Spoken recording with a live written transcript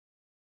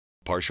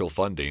partial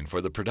funding for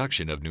the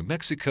production of New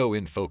Mexico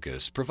in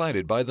Focus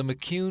provided by the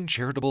McCune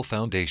Charitable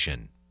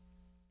Foundation.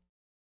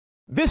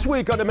 This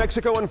week on New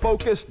Mexico in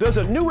Focus, does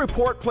a new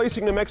report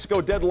placing New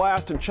Mexico dead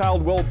last in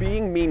child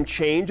well-being mean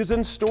changes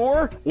in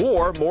store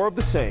or more of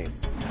the same?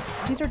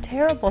 These are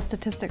terrible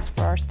statistics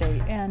for our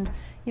state, and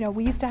you know,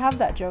 we used to have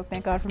that joke,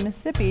 thank God for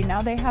Mississippi.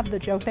 Now they have the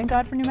joke, thank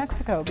God for New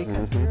Mexico,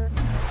 because we're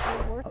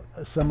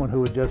someone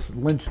who had just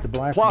lynched a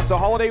black Plus a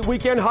holiday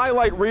weekend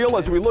highlight reel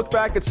as we look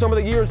back at some of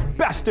the year's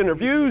best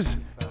interviews.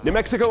 New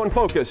Mexico in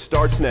Focus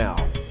starts now.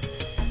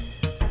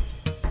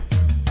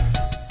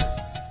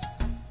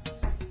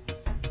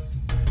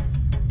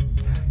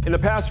 In the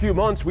past few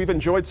months, we've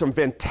enjoyed some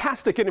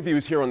fantastic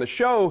interviews here on the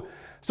show.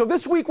 So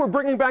this week, we're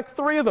bringing back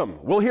 3 of them.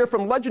 We'll hear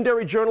from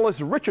legendary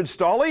journalist Richard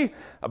Stolley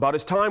about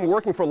his time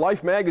working for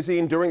Life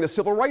magazine during the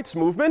Civil Rights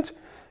Movement.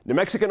 New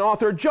Mexican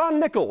author John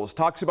Nichols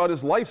talks about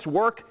his life's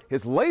work,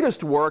 his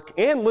latest work,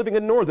 and living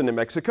in northern New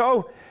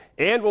Mexico.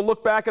 And we'll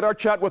look back at our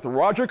chat with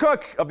Roger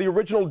Cook of the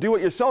original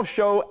do-it-yourself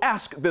show,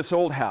 Ask This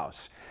Old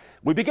House.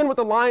 We begin with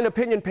the Line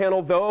Opinion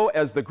panel, though,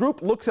 as the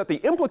group looks at the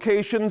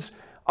implications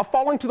of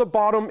falling to the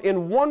bottom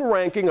in one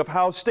ranking of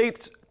how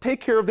states take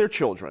care of their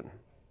children.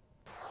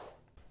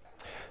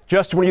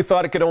 Just when you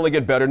thought it could only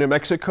get better, New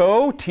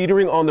Mexico,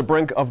 teetering on the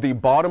brink of the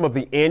bottom of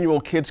the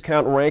annual Kids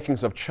Count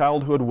rankings of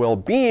childhood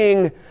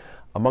well-being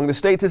among the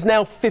states, is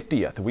now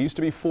 50th. We used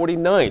to be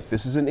 49th.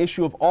 This is an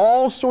issue of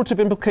all sorts of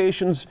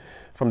implications,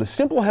 from the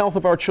simple health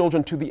of our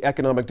children to the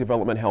economic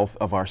development health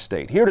of our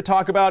state. Here to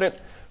talk about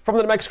it, from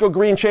the New Mexico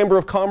Green Chamber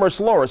of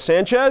Commerce, Laura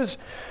Sanchez.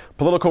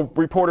 Political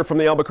reporter from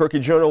the Albuquerque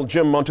Journal,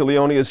 Jim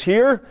Monteleone, is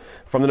here.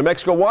 From the New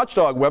Mexico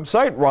Watchdog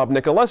website, Rob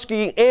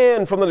Nikolewski.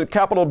 And from the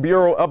Capitol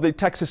Bureau of the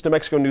Texas-New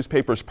Mexico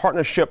Newspapers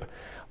Partnership,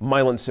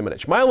 Mylan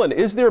Simonich. Mylan,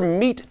 is there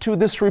meat to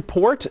this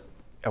report?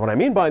 And what I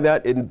mean by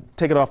that, in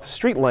take it off the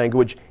street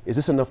language, is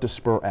this enough to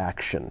spur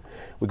action?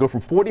 We go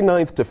from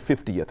 49th to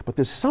 50th, but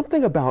there's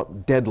something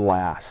about dead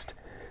last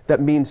that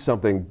means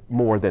something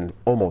more than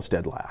almost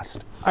dead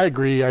last. I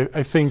agree.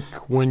 I think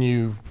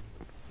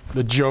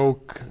the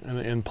joke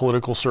in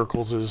political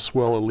circles is,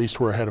 well, at least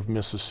we're ahead of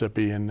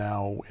Mississippi, and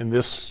now in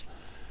this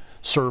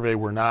survey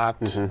we're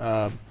not.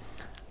 So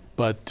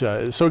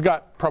it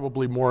got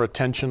probably more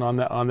attention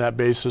on that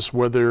basis.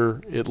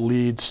 Whether it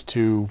leads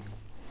to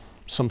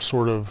some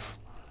sort of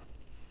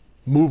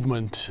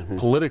movement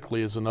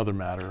politically is another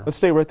matter. Let's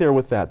stay right there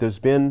with that. There's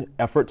been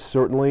efforts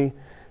certainly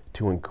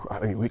to,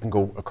 we can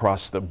go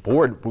across the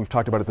board. We've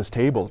talked about at this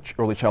table,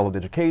 early childhood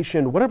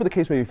education, whatever the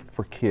case may be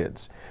for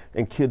kids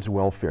and kids'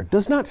 welfare,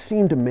 does not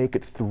seem to make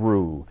it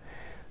through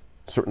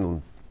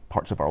certain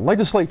parts of our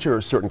legislature,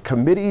 certain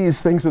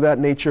committees, things of that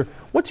nature.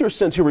 What's your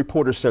sense, your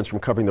reporter's sense from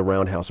covering the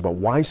Roundhouse about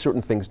why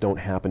certain things don't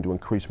happen to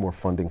increase more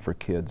funding for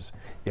kids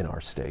in our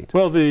state?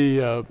 Well,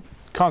 the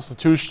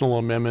constitutional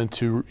amendment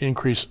to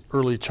increase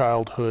early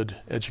childhood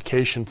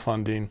education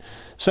funding,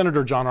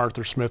 Senator John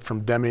Arthur Smith from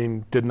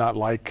Deming did not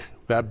like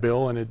that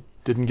bill, and it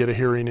didn't get a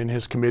hearing in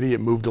his committee. It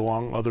moved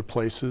along other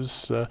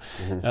places.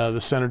 The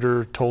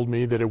senator told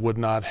me that it would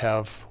not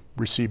have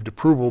received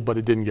approval, but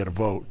it didn't get a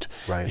vote.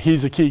 Right.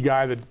 He's a key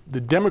guy. That the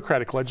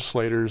Democratic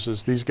legislators,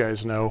 as these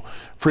guys know,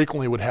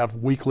 frequently would have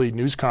weekly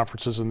news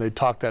conferences and they'd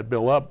talk that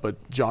bill up, but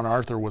John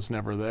Arthur was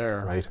never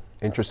there. Right.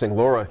 Interesting.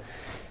 Laura,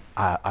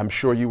 I'm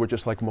sure you were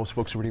just like most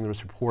folks reading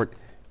this report.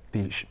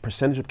 The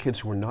percentage of kids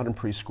who are not in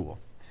preschool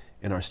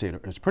in our state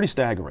is pretty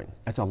staggering.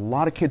 That's a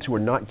lot of kids who are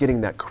not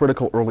getting that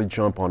critical early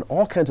jump on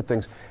all kinds of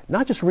things,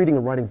 not just reading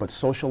and writing, but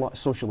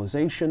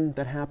socialization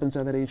that happens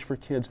at that age for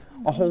kids,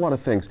 a whole lot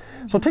of things.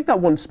 So take that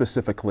one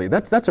specifically.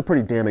 That's a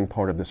pretty damning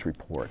part of this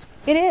report.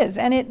 It is,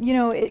 and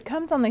it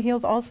comes on the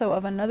heels also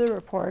of another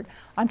report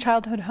on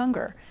childhood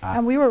hunger,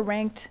 and we were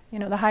ranked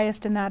the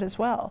highest in that as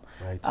well.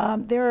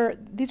 Right.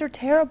 These are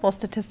terrible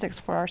statistics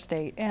for our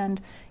state, and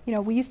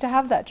we used to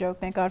have that joke,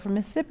 thank God for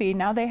Mississippi.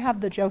 Now they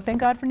have the joke, thank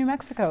God for New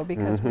Mexico,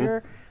 because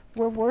we're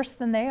worse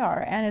than they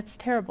are, and it's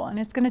terrible, and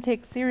it's going to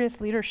take serious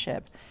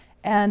leadership.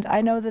 And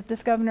I know that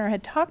this governor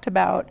had talked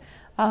about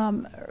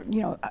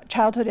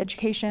childhood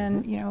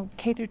education,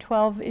 K through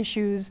 12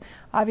 issues,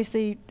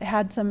 obviously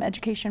had some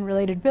education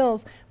related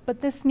bills, but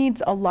this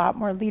needs a lot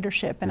more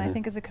leadership. And I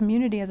think as a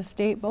community, as a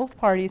state, both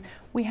parties,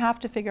 we have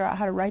to figure out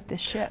how to right this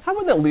ship. How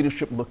would that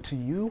leadership look to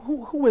you?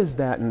 Who is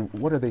that, and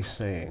what are they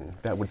saying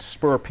that would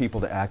spur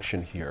people to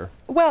action here?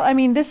 Well, I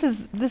mean, this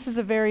is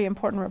a very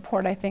important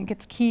report. I think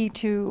it's key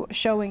to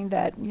showing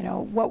that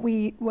what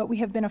we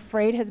have been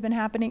afraid has been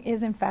happening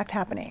is in fact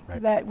happening.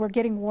 Right. That we're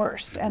getting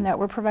worse, and that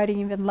we're providing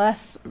even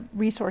less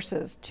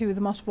resources to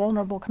the most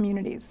vulnerable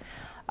communities.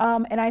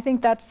 And I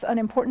think that's an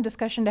important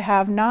discussion to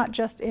have, not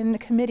just in the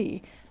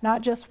committee,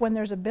 not just when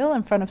there's a bill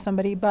in front of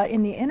somebody, but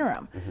in the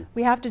interim.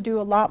 We have to do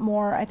a lot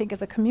more, I think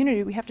as a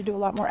community, we have to do a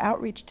lot more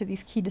outreach to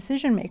these key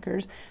decision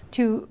makers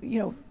to,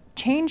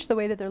 change the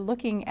way that they're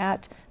looking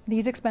at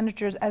these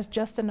expenditures as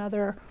just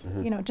another,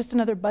 just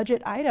another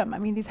budget item. I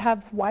mean, these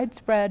have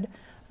widespread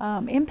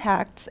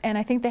impacts, and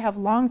I think they have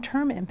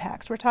long-term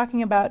impacts. We're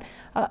talking about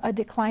a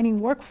declining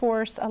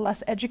workforce, a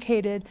less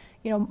educated,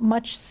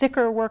 much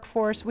sicker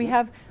workforce. We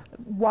have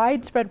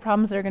widespread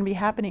problems that are going to be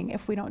happening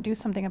if we don't do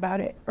something about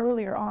it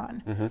earlier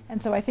on.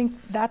 And so I think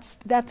that's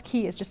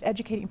key, is just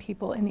educating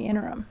people in the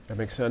interim. That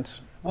makes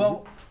sense.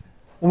 Well,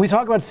 when we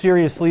talk about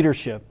serious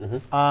leadership,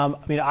 I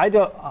mean, I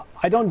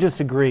don't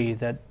disagree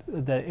that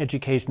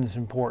education is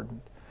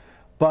important.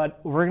 But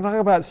if we're going to talk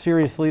about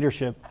serious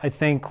leadership, I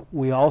think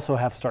we also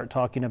have to start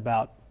talking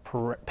about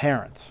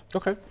parents.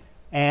 Okay.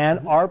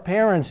 And are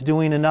parents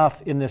doing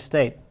enough in this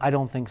state? I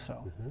don't think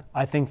so.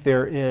 I think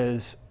there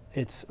is,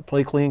 it's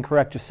politically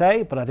incorrect to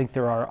say, but I think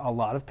there are a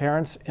lot of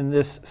parents in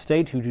this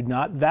state who do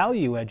not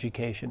value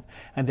education,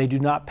 and they do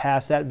not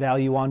pass that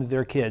value on to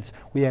their kids.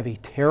 We have a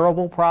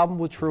terrible problem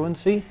with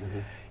truancy.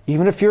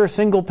 Even if you're a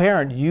single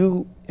parent,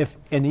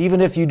 and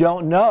even if you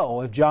don't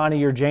know if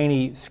Johnny or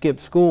Janie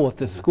skipped school, if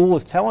the school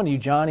is telling you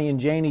Johnny and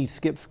Janie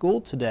skipped school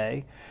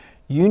today,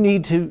 you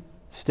need to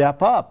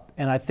step up.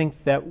 And I think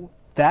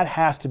that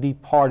has to be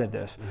part of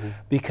this,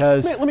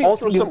 because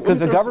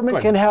the government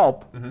can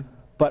help,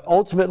 but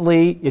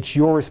ultimately it's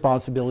your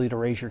responsibility to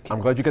raise your kid. I'm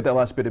glad you got that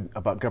last bit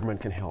about government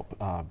can help.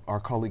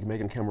 Our colleague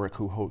Megan Kemerick,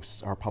 who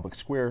hosts our Public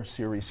Square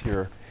series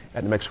here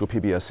at New Mexico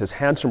PBS, has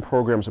had some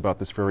programs about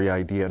this very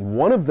idea, and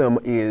one of them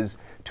is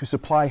to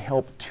supply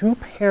help to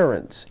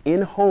parents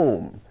in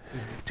home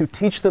to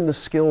teach them the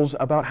skills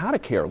about how to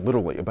care,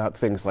 literally, about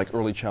things like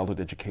early childhood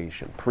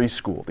education,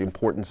 preschool, the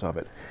importance of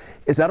it.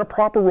 Is that a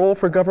proper role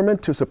for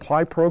government, to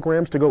supply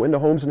programs to go into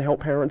homes and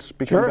help parents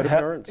become better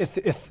parents?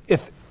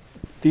 If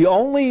the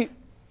only,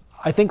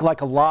 I think,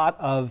 like a lot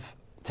of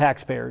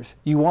taxpayers,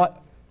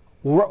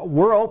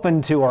 we're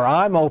open to, or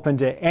I'm open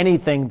to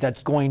anything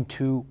that's going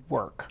to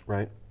work.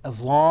 Right. As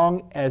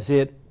long as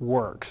it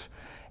works.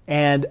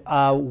 And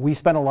we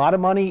spend a lot of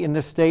money in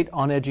this state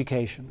on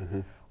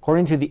education.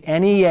 According to the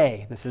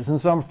NEA, this isn't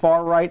some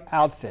far-right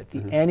outfit, the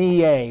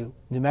NEA,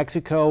 New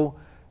Mexico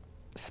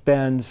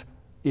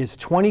is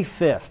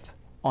 25th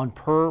on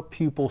per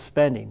pupil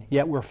spending,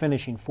 yet we're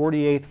finishing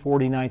 48th,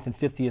 49th, and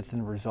 50th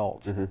in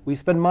results. We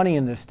spend money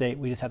in this state,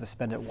 we just have to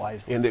spend it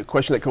wisely. And the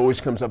question that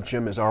always comes up,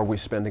 Jim, is are we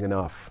spending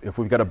enough? If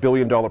we've got $1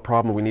 billion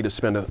problem, we need to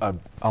spend a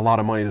lot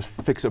of money to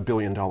fix $1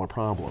 billion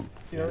problem.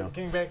 You know,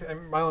 getting back,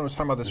 Mylon was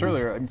talking about this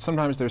earlier, I mean,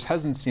 sometimes there's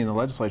hesitancy in the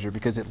legislature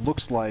because it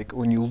looks like,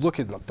 when you look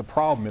at the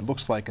problem, it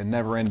looks like a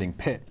never-ending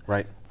pit.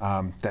 Right.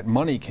 That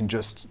money can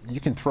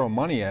you can throw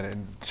money at it,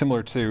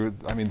 similar to,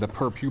 I mean, the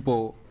per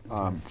pupil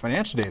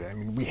financial data. I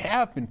mean, we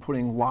have been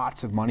putting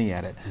lots of money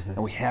at it, and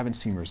we haven't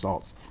seen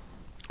results.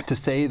 To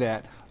say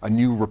that a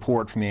new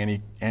report from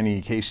the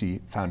Annie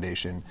Casey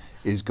Foundation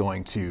is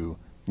going to,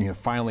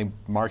 finally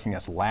marking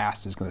us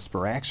last is going to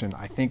spur action,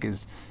 I think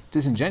is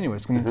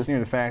disingenuous,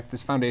 considering the fact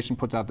this foundation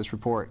puts out this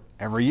report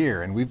every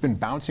year, and we've been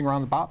bouncing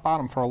around the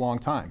bottom for a long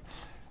time.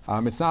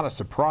 It's not a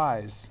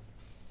surprise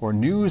or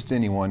news to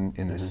anyone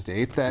in this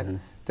state that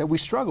we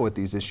struggle with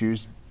these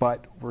issues,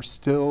 but we're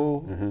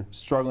still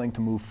struggling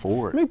to move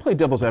forward. Let me play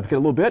devil's advocate a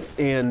little bit,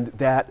 and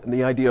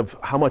the idea of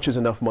how much is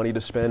enough money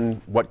to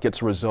spend, what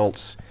gets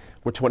results.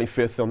 We're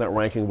 25th on that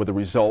ranking, with the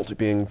result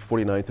being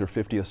 49th or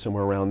 50th,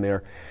 somewhere around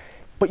there.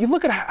 But you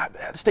look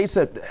at states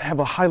that have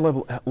a high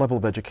level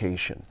of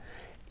education,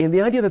 and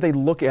the idea that they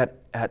look at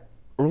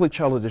early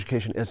childhood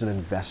education as an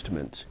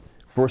investment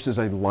versus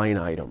a line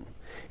item.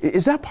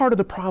 Is that part of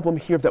the problem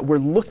here, that we're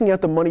looking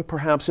at the money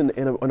perhaps in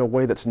a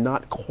way that's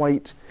not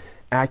quite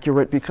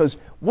accurate? Because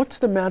what's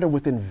the matter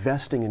with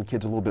investing in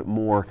kids a little bit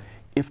more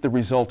if the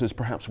result is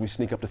perhaps we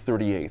sneak up to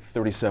 38th,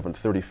 37th,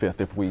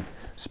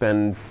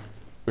 35th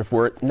if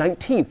we're at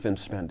 19th in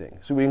spending,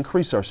 so we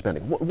increase our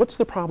spending? What's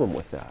the problem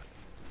with that?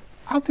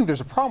 I don't think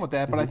there's a problem with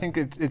that, but I think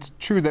it's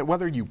true that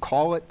whether you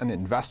call it an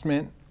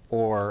investment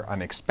or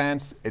an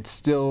expense, it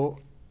still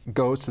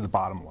goes to the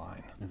bottom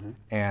line.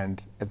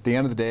 And at the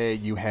end of the day,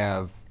 you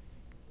have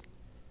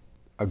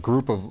a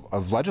group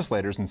of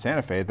legislators in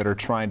Santa Fe that are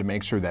trying to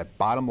make sure that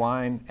bottom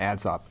line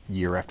adds up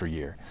year after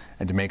year,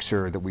 and to make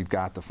sure that we've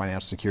got the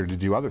financial security to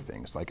do other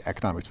things like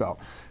economic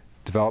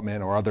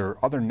development or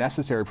other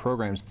necessary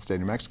programs in the state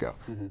of New Mexico.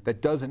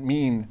 That doesn't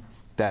mean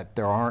that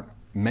there aren't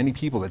many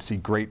people that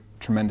see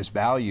tremendous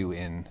value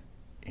in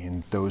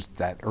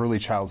that early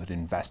childhood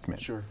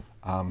investment. Sure.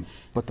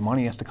 But the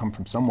money has to come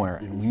from somewhere,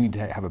 and we need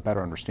to have a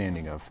better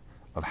understanding of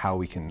how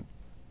we can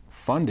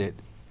fund it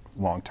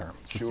long-term,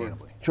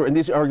 sustainably. Sure, and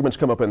these arguments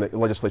come up in the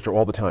legislature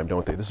all the time,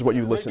 don't they? This is what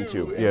you listen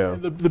to. Yeah.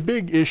 The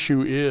big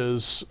issue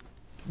is,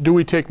 do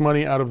we take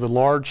money out of the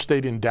large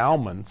state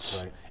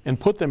endowments and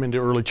put them into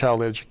early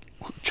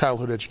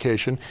childhood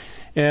education?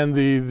 And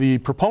the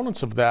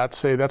proponents of that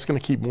say that's going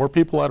to keep more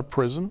people out of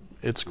prison.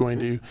 It's going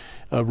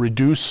to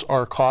reduce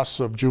our costs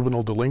of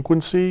juvenile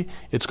delinquency.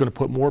 It's going to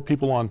put more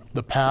people on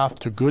the path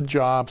to good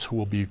jobs who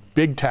will be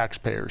big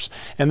taxpayers.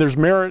 And there's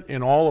merit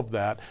in all of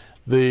that.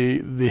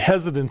 The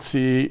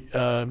hesitancy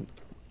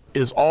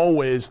is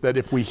always that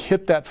if we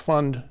hit that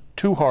fund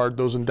too hard,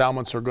 those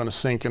endowments are going to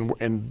sink,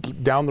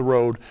 and down the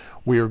road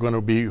we are going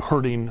to be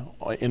hurting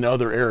in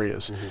other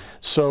areas.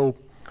 So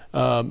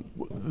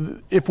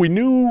if we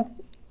knew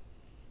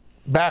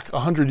back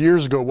 100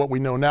 years ago, what we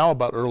know now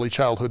about early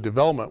childhood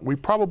development, we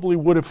probably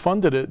would have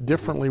funded it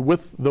differently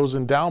with those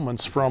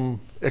endowments from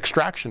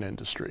extraction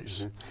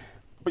industries.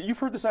 But you've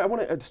heard this, I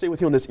want to stay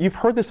with you on this. You've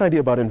heard this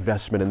idea about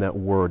investment in that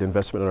word,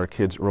 investment in our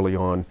kids early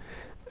on.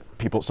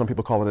 Some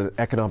people call it an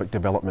economic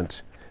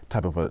development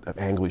type of an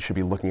angle you should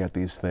be looking at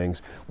these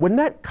things. When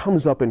that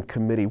comes up in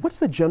committee, what's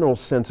the general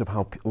sense of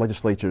how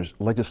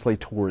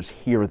legislators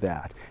hear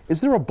that? Is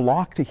there a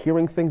block to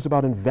hearing things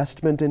about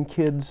investment in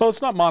kids? Well,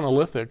 it's not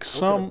monolithic.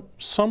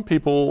 Some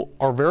people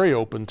are very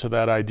open to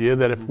that idea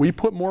that if we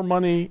put more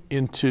money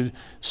into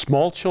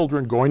small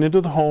children going into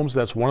the homes,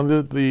 that's one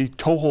of the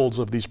toeholds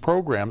of these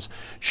programs,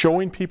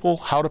 showing people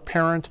how to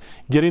parent,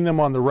 getting them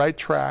on the right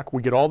track,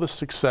 we get all this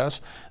success,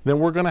 then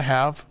we're going to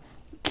have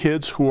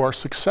kids who are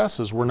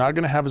successes. We're not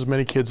going to have as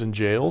many kids in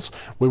jails.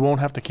 We won't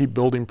have to keep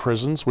building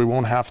prisons. We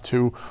won't have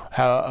to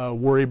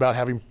worry about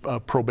having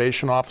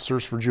probation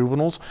officers for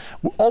juveniles.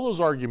 All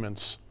those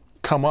arguments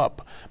come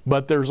up,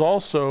 but there's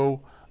also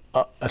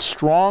a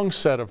strong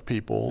set of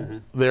people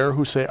there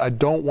who say, I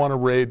don't want to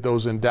raid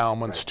those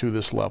endowments to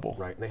this level.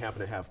 Right, and they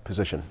happen to have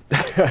position.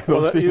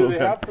 Well, either they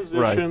have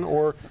position,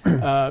 or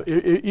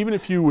even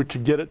if you were to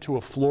get it to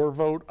a floor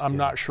vote, I'm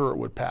not sure it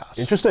would pass.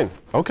 Interesting.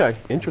 Okay,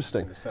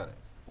 interesting. In the Senate.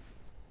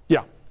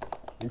 Yeah.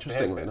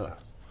 Interestingly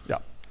enough. Yeah.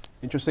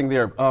 Interesting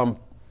there.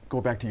 Go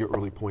back to your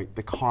early point,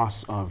 the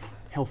costs of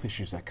health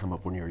issues that come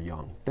up when you're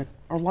young, that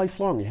are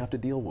lifelong, you have to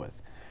deal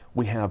with.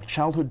 We have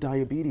childhood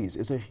diabetes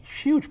is a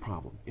huge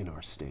problem in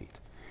our state.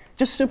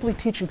 Just simply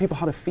teaching people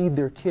how to feed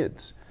their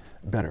kids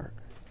better,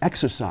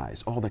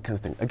 exercise, all that kind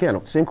of thing.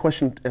 Again, same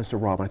question as to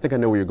Rob, and I think I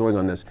know where you're going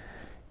on this.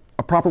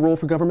 A proper role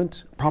for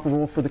government, proper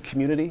role for the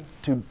community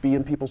to be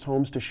in people's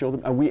homes to show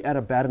them, are we at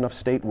a bad enough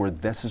state where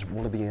this is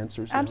one of the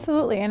answers?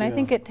 Absolutely, and I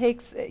think it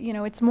takes,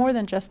 it's more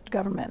than just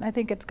government. I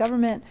think it's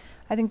government.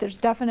 I think there's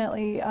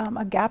definitely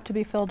a gap to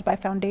be filled by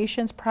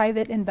foundations,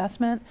 private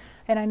investment,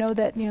 and I know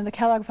that the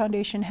Kellogg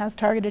Foundation has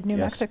targeted New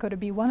Mexico to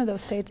be one of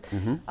those states,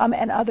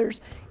 and others.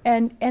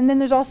 And then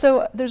there's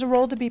a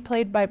role to be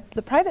played by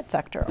the private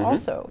sector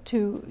also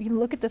to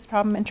look at this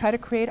problem and try to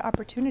create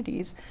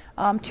opportunities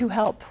to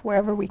help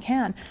wherever we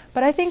can.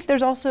 But I think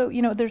there's also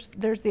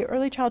there's the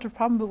early childhood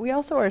problem, but we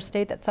also are a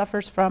state that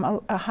suffers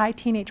from a high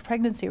teenage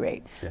pregnancy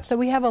rate. So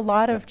we have a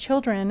lot of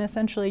children,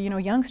 essentially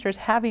youngsters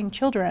having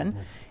children.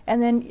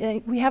 And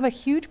then we have a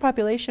huge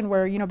population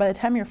where, by the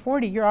time you're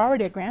 40, you're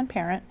already a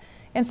grandparent.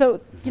 And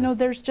so,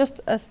 there's just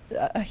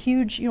a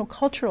huge,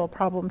 cultural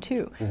problem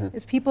too,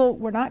 is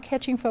we're not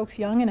catching folks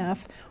young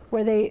enough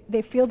where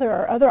they feel there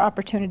are other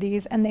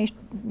opportunities and they,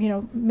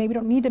 maybe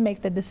don't need to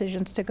make the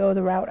decisions to go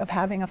the route of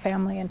having a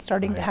family and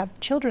starting to have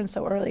children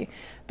so early,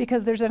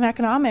 because there's an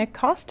economic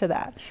cost to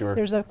that.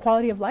 There's a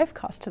quality of life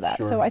cost to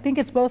that. So I think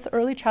it's both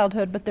early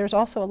childhood, but there's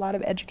also a lot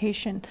of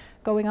education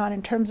going on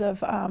in terms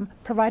of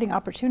providing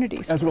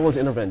opportunities. As well as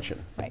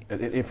intervention. Right.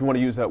 If you want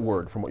to use that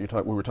word from what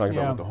we were talking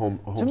about with the home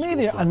To me,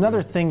 school stuff.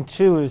 another thing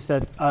too is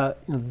that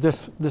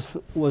this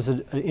was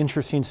an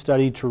interesting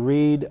study to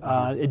read.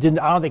 I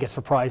don't think it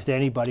surprised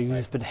anybody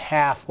who's been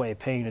halfway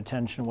paying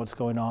attention to what's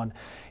going on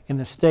in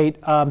the state.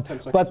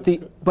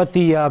 It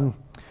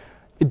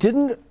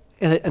didn't.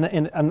 And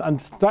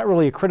it's not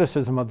really a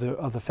criticism of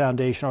the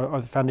foundation or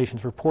the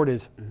foundation's report.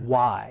 Is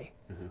why?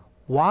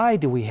 Why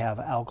do we have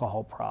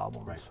alcohol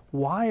problems?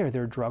 Why are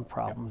there drug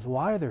problems?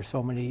 Why are there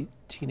so many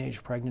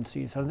teenage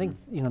pregnancies? And I think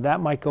that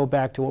might go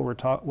back to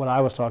what I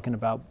was talking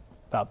about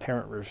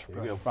parent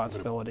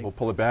responsibility. We'll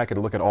pull it back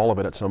and look at all of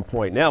it at some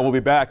point. Now we'll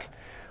be back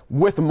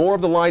with more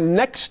of The Line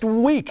next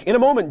week. In a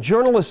moment,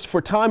 journalist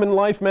for Time and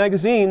Life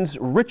magazine's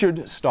Richard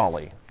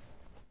Stolley.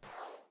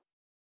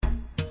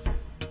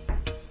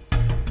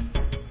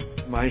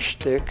 My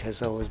shtick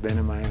has always been,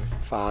 and my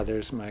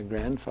father's, my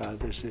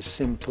grandfather's, is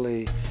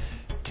simply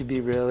to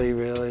be really,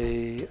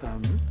 really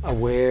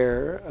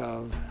aware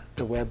of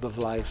the web of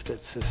life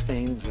that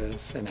sustains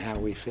us and how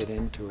we fit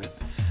into it.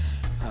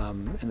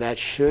 And that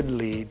should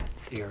lead,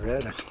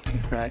 theoretically,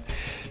 right,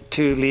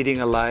 to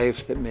leading a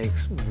life that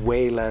makes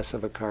way less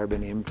of a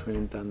carbon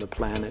imprint on the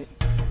planet.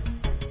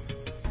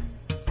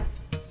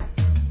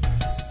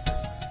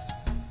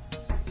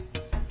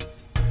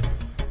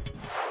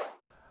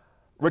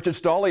 Richard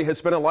Stolley has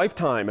spent a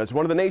lifetime as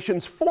one of the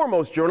nation's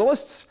foremost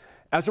journalists.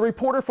 As a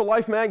reporter for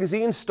Life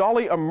magazine,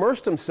 Stolley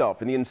immersed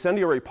himself in the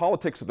incendiary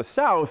politics of the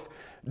South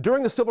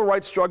during the civil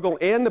rights struggle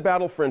and the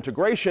battle for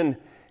integration.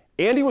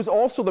 And he was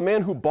also the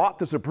man who bought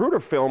the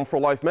Zapruder film for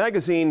Life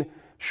magazine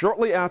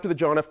shortly after the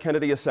John F.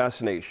 Kennedy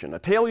assassination, a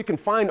tale you can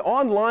find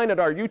online at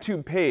our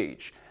YouTube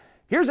page.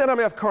 Here's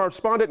NMF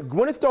correspondent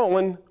Gwyneth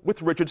Dolan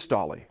with Richard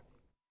Stolley.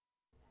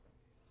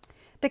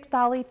 Dick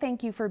Stolley,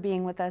 thank you for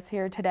being with us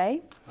here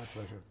today. My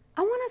pleasure.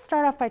 I want to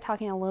start off by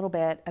talking a little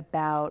bit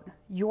about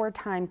your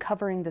time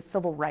covering the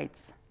civil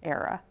rights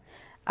era.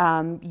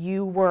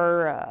 You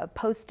were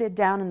posted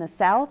down in the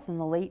South in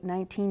the late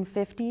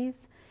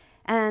 1950s,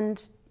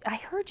 and I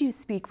heard you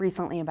speak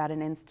recently about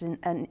an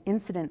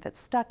incident that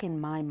stuck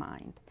in my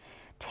mind.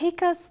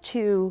 Take us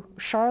to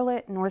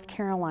Charlotte, North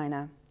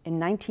Carolina in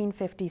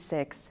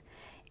 1956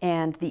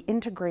 and the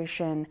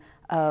integration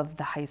of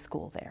the high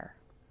school there?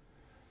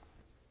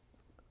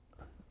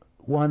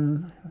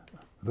 One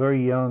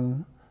very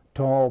young,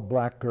 tall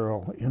black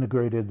girl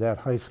integrated that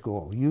high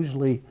school.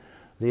 Usually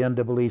the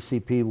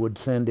NAACP would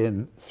send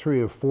in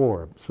 3 or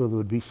 4, so there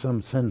would be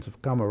some sense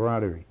of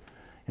camaraderie.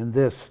 In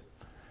this,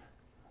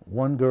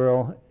 one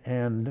girl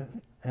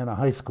and a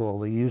high school,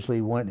 they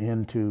usually went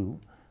into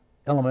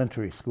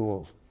elementary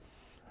schools.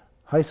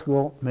 High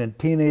school meant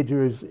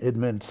teenagers, it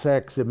meant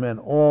sex, it meant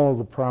all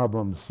the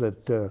problems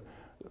that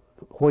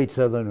white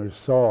Southerners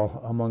saw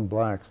among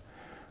blacks.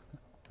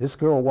 This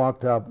girl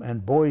walked up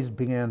and boys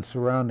began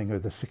surrounding her.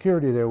 The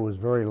security there was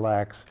very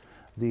lax.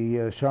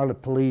 The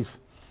Charlotte police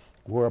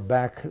were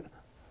back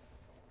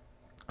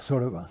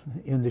sort of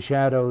in the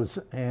shadows,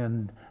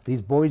 and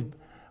these boys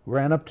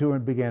ran up to her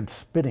and began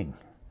spitting.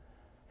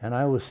 And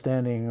I was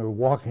standing or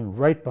walking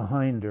right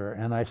behind her,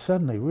 and I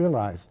suddenly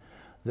realized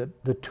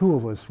that the two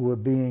of us were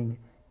being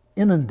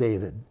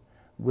inundated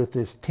with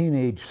this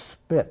teenage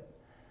spit.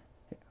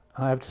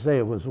 I have to say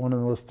it was one of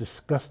the most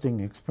disgusting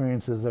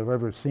experiences I've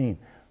ever seen.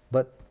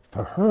 But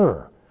for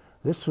her,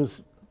 this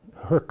was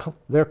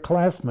their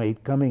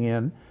classmate coming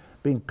in,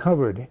 being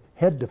covered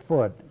head to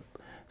foot.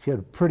 She had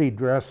a pretty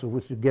dress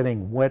which was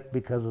getting wet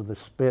because of the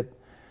spit.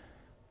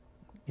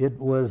 It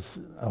was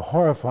a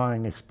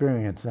horrifying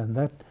experience, and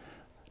that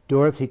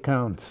Dorothy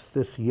Counts,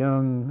 this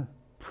young,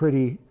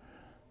 pretty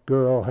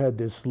girl, had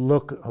this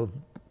look of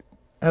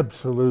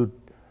absolute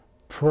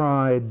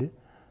pride,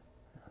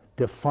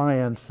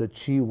 defiance that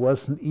she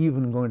wasn't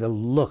even going to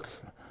look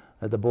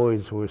at the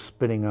boys who were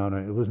spitting on her.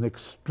 It was an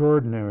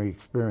extraordinary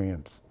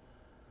experience,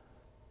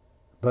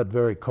 but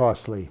very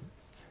costly.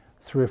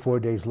 3 or 4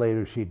 days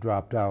later, she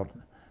dropped out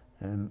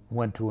and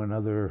went to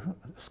another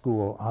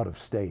school out of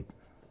state.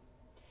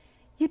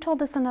 You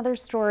told us another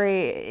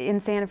story in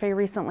Santa Fe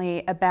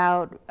recently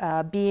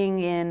about being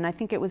in, I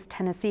think it was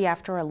Tennessee,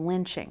 after a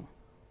lynching.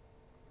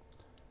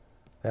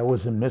 That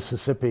was in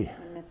Mississippi.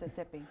 In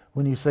Mississippi.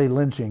 When you say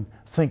lynching,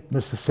 think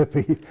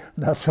Mississippi,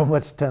 not so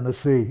much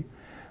Tennessee.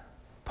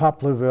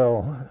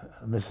 Poplarville,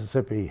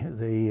 Mississippi,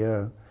 they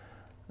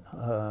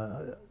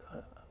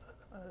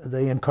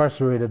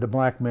incarcerated a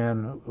black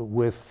man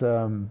with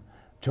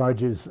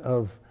charges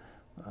of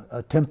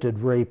attempted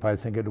rape, I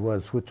think it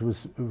was, which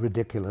was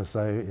ridiculous.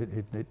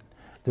 There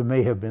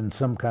may have been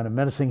some kind of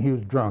menacing. He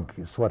was drunk,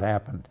 is what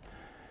happened.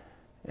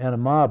 And a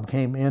mob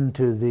came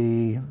into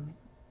the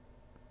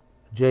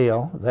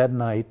jail that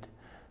night,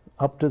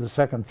 up to the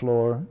 2nd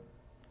floor,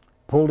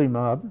 pulled him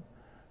up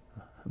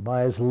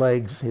by his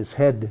legs, his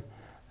head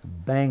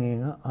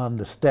banging on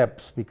the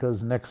steps,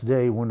 because next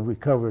day when we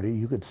covered it,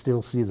 you could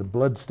still see the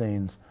blood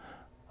stains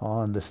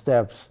on the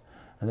steps.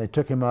 And they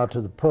took him out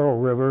to the Pearl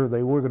River.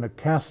 They were going to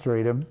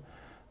castrate him,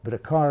 but a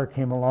car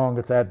came along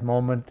at that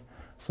moment,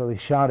 so they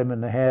shot him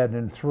in the head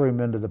and threw him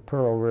into the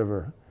Pearl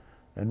River.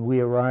 And we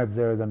arrived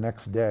there the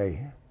next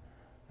day.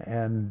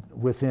 And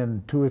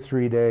within 2 or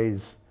 3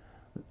 days,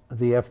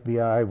 the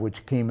FBI,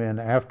 which came in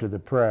after the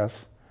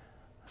press,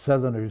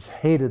 Southerners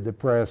hated the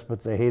press,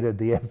 but they hated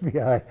the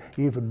FBI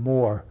even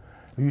more.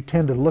 You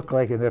tend to look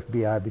like an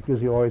FBI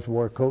because you always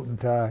wore a coat and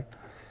tie.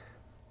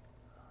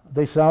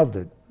 They solved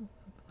it.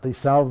 They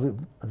solved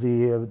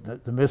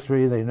the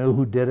mystery. They knew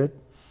who did it.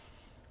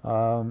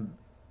 And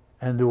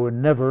there were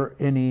never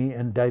any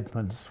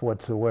indictments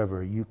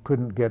whatsoever. You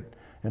couldn't get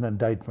an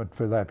indictment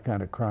for that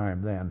kind of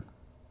crime then.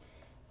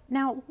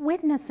 Now,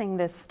 witnessing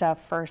this stuff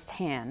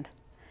firsthand,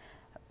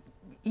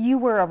 you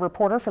were a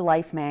reporter for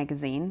Life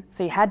magazine,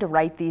 so you had to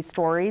write these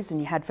stories and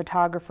you had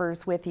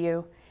photographers with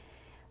you.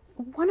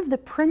 One of the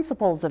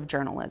principles of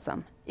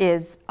journalism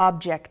is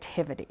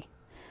objectivity.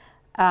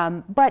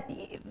 But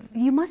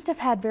you must have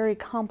had very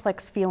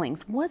complex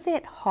feelings. Was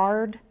it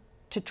hard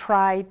to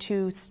try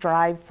to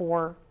strive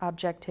for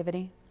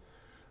objectivity?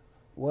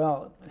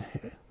 Well,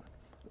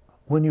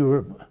 when you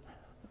were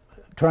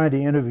trying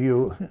to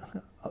interview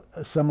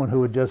someone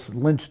who had just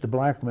lynched a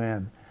black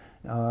man,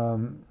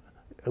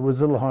 it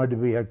was a little hard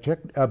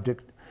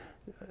to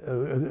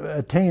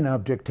attain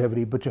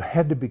objectivity, but you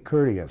had to be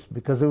courteous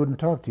because they wouldn't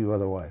talk to you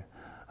otherwise.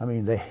 I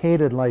mean, they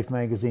hated Life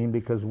magazine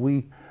because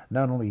we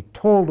not only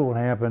told what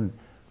happened,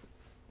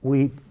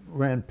 we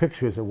ran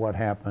pictures of what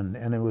happened,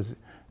 and it was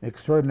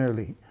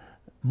extraordinarily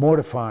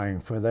mortifying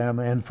for them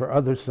and for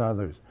other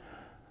Southerners.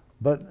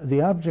 But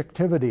the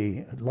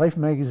objectivity, Life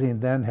magazine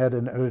then had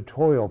an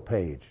editorial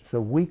page,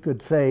 so we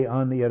could say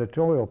on the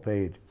editorial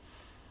page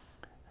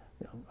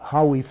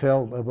how we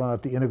felt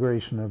about the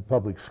integration of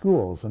public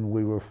schools, and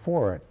we were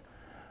for it.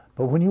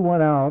 But when you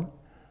went out,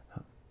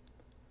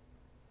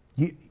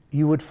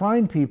 you would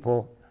find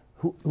people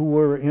who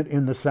were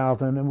in the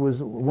South, and it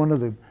was one of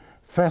the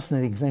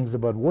fascinating things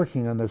about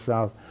working in the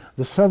South.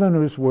 The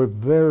Southerners were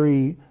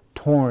very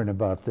torn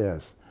about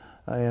this,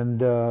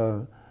 and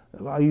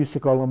I used to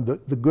call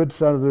them the good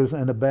Southerners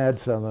and the bad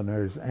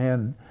Southerners,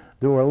 and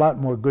there were a lot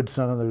more good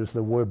Southerners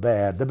than were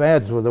bad. The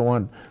bads were the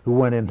one who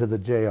went into the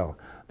jail.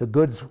 The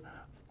goods,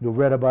 you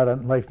read about it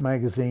in Life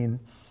magazine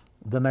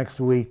the next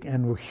week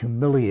and were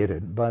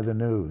humiliated by the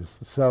news.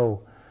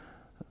 So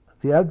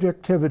the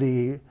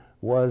objectivity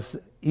was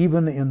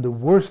even in the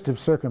worst of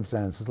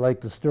circumstances,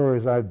 like the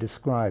stories I've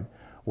described,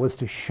 was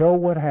to show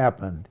what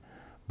happened,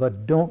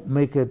 but don't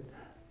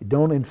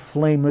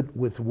inflame it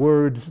with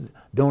words,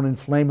 don't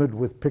inflame it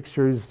with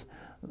pictures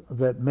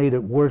that made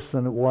it worse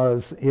than it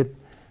was.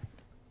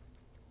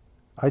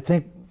 I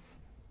think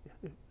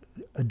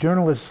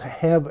journalists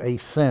have a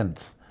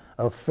sense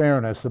of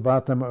fairness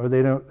about them, or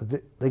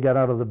they got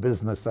out of the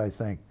business, I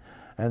think.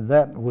 And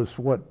that was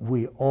what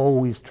we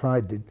always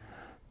tried to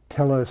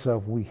tell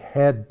ourselves. We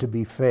had to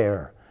be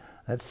fair.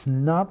 That's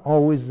not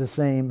always the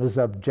same as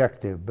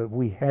objective, but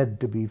we had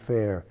to be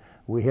fair.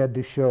 We had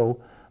to show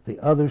the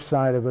other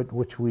side of it,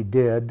 which we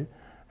did.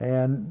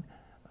 And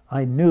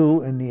I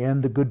knew in the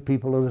end the good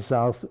people of the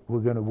South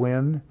were going to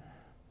win,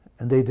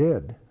 and they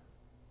did.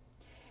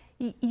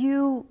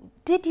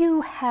 Did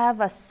you have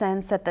a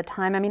sense at the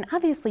time? I mean,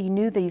 obviously you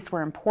knew these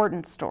were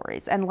important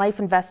stories, and Life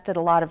invested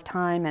a lot of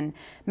time and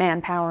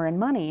manpower and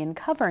money in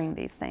covering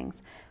these things.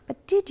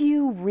 But did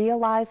you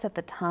realize at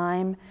the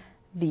time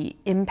the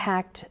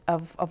impact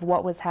of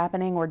what was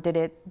happening, or did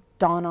it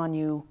dawn on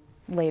you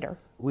later?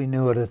 We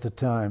knew it at the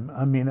time.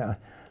 I mean,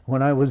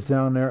 when I was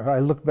down there, I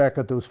look back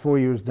at those 4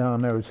 years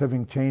down there as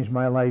having changed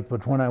my life,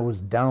 but when I was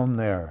down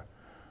there,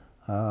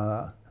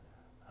 I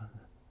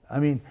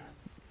mean,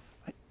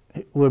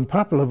 we're in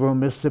Poplarville,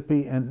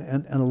 Mississippi,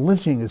 and a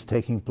lynching is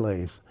taking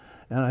place.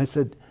 And I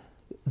said,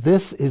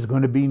 this is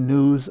going to be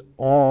news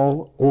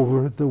all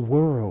over the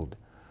world,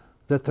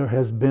 that there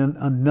has been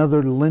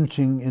another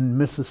lynching in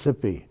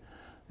Mississippi.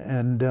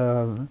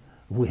 And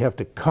we have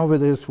to cover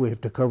this, we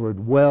have to cover it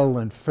well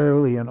and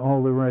fairly and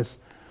all the rest.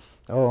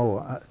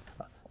 Oh,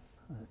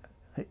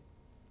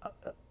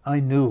 I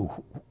knew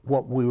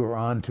what we were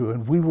on to,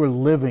 and we were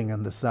living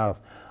in the South.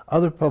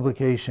 Other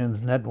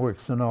publications,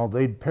 networks and all,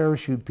 they'd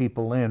parachute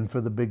people in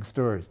for the big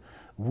stories.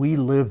 We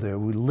lived there.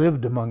 We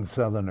lived among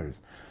Southerners.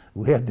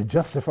 We had to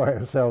justify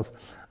ourselves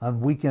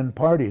on weekend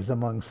parties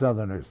among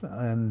Southerners.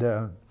 And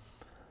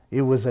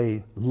it was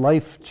a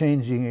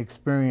life-changing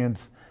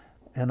experience,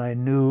 and I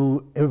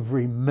knew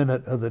every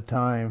minute of the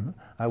time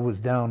I was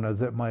down there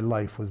that my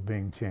life was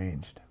being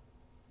changed.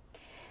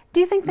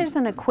 Do you think there's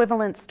an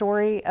equivalent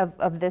story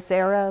of this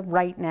era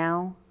right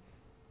now?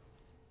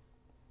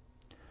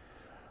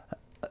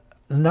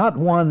 Not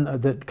one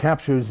that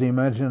captures the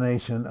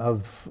imagination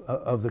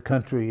of the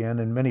country and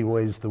in many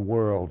ways the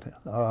world.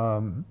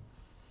 I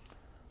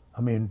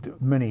mean,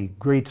 many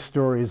great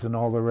stories and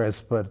all the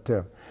rest, but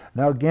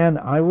now again,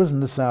 I was in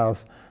the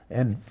South,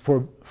 and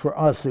for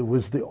us it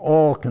was the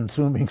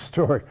all-consuming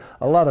story.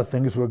 A lot of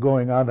things were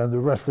going on in the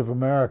rest of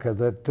America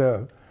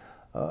that,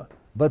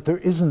 but there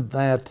isn't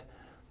that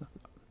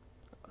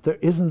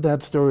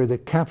story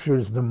that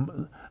captures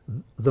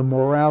the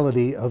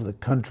morality of the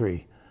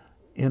country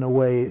in a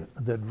way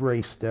that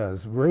race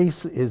does.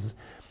 Race is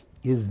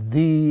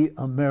the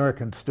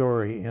American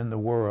story in the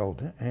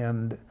world,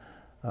 and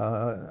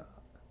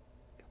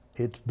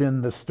it's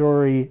been the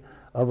story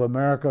of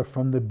America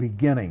from the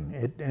beginning,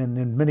 and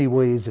in many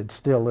ways it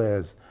still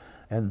is.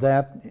 And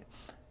that,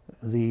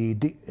 the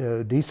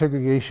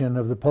desegregation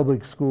of the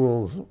public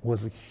schools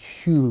was a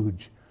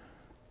huge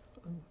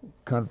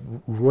kind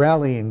of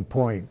rallying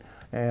point,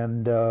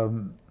 and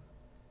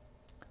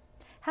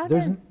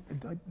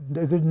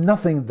there's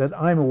nothing that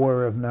I'm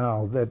aware of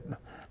now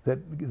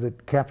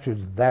that captures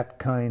that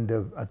kind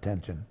of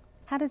attention.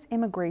 How does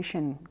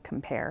immigration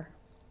compare?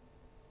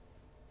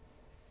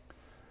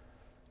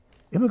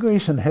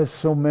 Immigration has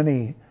so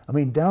many. I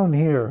mean, down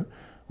here,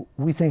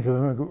 we think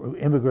of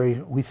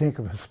immigration. We think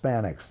of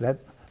Hispanics. That,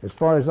 as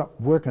far as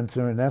we're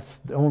concerned, that's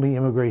the only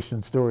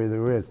immigration story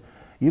there is.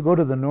 You go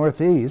to the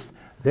Northeast,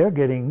 they're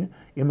getting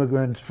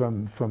immigrants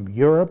from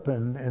Europe,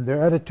 and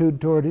their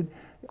attitude toward it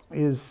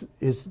is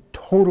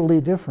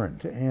totally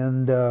different.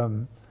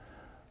 And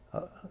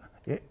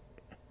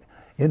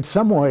in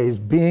some ways,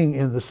 being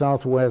in the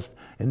Southwest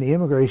and the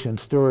immigration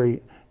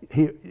story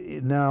here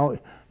now,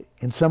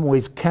 in some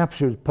ways,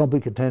 captures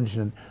public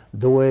attention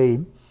the way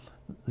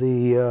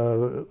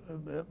the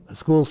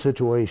school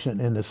situation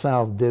in the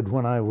South did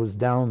when I was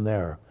down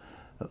there.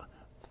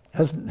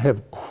 Doesn't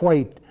have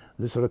quite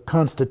the sort of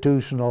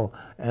constitutional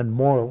and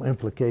moral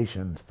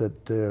implications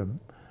that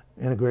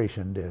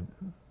integration did.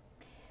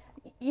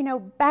 You know,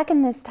 back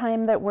in this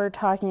time that we're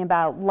talking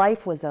about,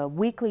 Life was a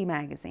weekly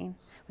magazine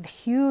with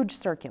huge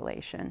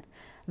circulation,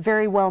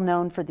 very well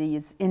known for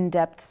these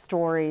in-depth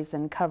stories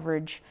and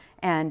coverage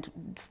and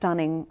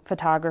stunning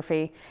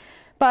photography.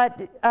 But,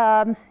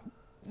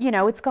 you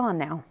know, it's gone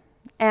now.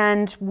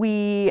 And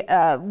we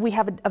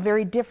have a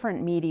very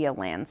different media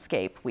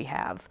landscape. We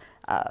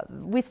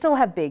still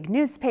have big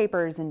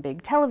newspapers and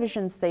big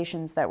television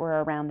stations that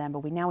were around then,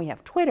 but now we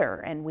have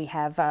Twitter, and we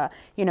have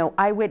you know,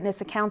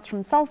 eyewitness accounts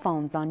from cell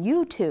phones on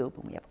YouTube,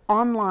 and we have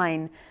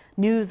online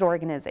news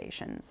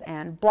organizations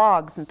and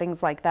blogs and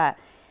things like that.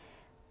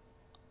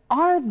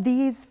 Are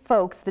these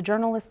folks, the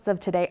journalists of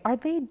today, are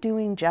they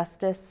doing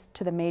justice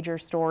to the major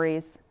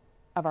stories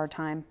of our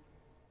time?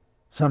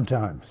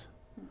 Sometimes.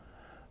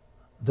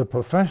 The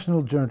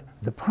professional journal,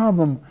 the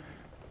problem,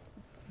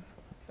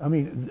 I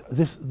mean,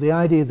 the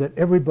idea that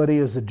everybody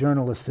is a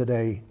journalist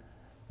today,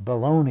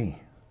 baloney.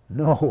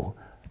 No,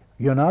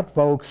 you're not,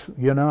 folks.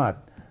 You're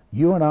not.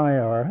 You and I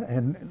are,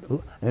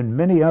 and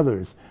many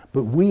others.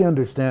 But we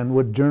understand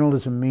what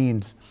journalism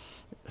means.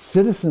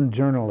 Citizen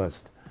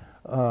journalists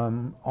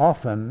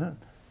often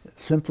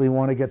simply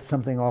want to get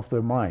something off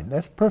their mind.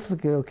 That's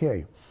perfectly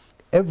okay.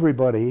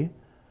 Everybody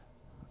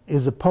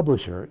is a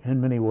publisher in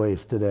many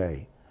ways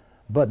today,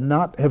 but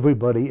not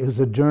everybody is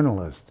a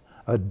journalist.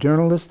 A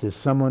journalist is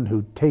someone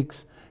who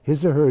takes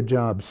his or her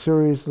job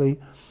seriously,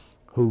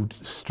 who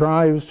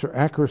strives for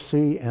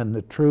accuracy and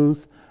the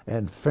truth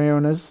and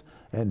fairness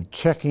and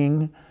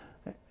checking,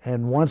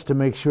 and wants to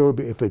make sure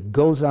if it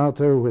goes out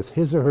there with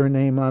his or her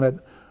name on it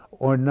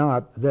or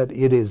not, that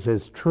it is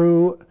as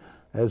true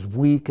as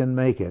we can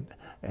make it.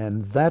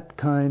 And that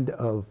kind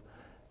of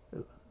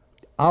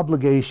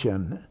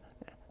obligation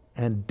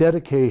and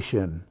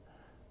dedication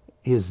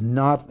is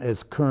not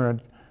as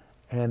current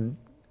and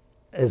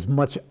as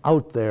much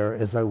out there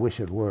as I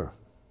wish it were.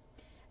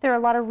 There are a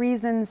lot of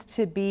reasons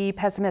to be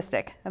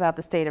pessimistic about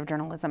the state of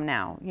journalism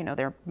now. You know,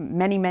 there are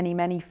many, many,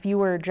 many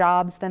fewer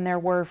jobs than there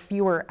were,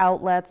 fewer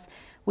outlets.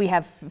 We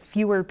have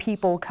fewer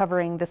people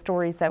covering the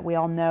stories that we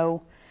all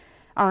know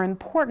are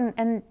important,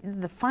 and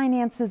the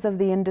finances of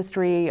the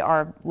industry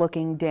are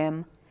looking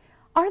dim.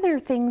 Are there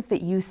things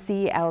that you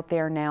see out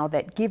there now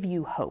that give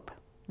you hope,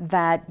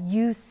 that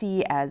you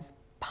see as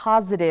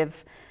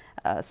positive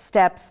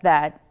steps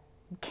that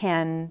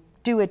can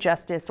do it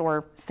justice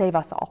or save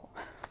us all?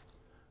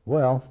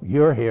 Well,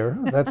 you're here.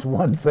 That's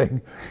one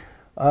thing.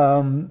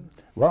 Well,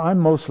 I'm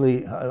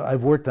mostly,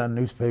 I've worked on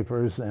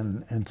newspapers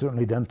and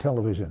certainly done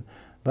television,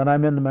 but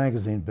I'm in the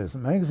magazine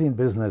business. Magazine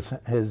business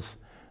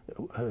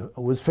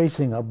was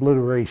facing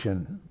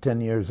obliteration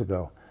 10 years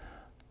ago.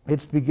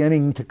 It's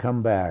beginning to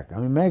come back. I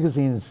mean,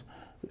 magazines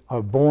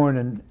are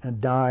born and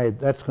die.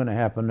 That's going to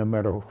happen no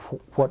matter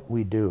what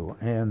we do.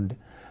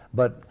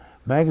 But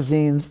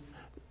magazines,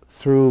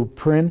 through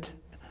print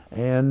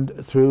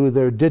and through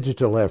their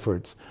digital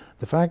efforts,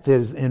 the fact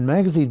is, in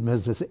magazine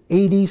business,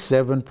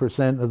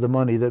 87% of the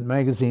money that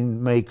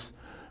magazine makes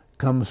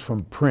comes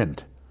from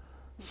print.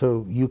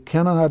 So you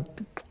cannot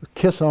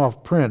kiss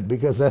off print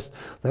because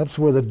that's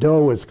where the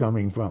dough is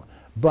coming from.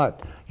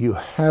 But you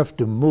have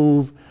to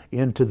move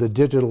into the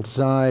digital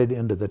side,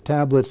 into the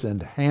tablets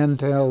and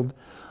handheld,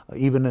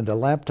 even into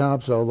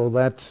laptops, although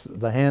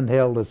the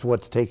handheld is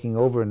what's taking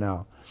over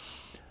now.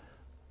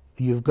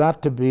 You've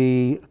got to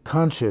be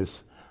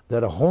conscious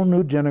that a whole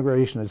new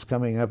generation is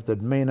coming up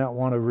that may not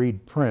want to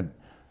read print,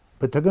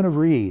 but they're going to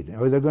read,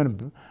 or they're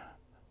going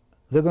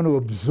to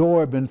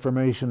absorb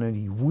information,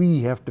 and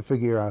we have to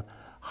figure out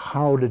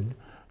how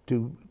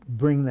to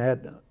bring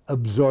that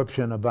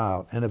absorption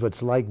about. And if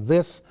it's like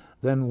this,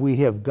 then we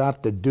have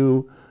got to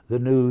do the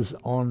news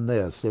on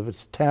this. If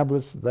it's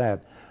tablets,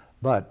 that.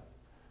 But,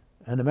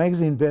 and the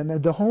magazine business,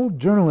 the whole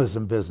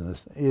journalism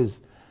business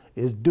is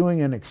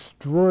doing an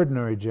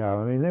extraordinary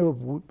job. I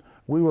mean,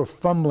 we were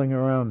fumbling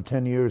around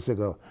 10 years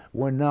ago.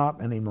 We're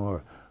not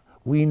anymore.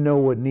 We know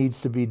what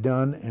needs to be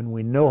done, and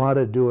we know how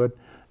to do it,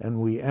 and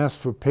we ask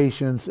for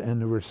patience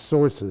and the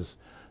resources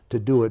to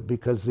do it,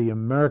 because the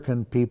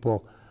American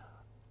people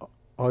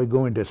are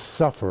going to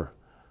suffer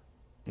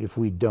if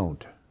we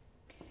don't.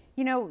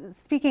 You know,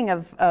 speaking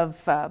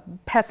of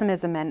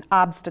pessimism and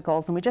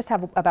obstacles, and we just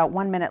have about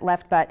 1 minute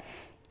left, but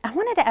I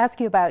wanted to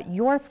ask you about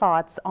your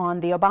thoughts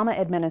on the Obama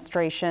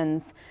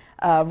administration's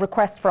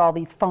request for all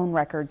these phone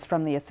records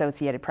from the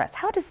Associated Press.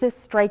 How does this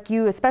strike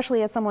you,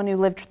 especially as someone who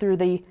lived through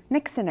the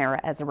Nixon era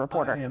as a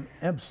reporter? I am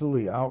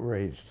absolutely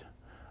outraged.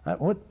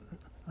 What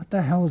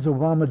the hell is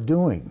Obama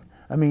doing?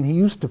 I mean, he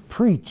used to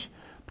preach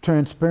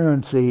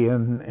transparency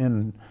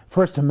and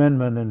First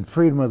Amendment and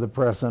freedom of the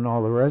press and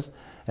all the rest,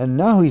 and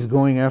now he's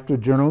going after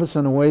journalists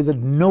in a way that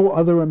no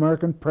other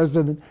American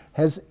president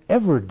has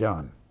ever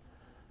done.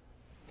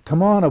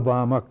 Come on,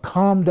 Obama,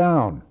 calm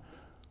down.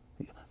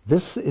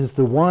 This is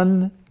the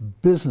one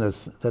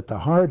business that the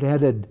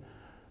hard-headed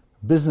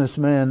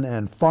businessmen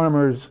and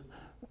farmers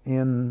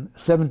in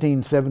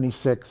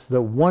 1776,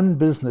 the one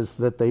business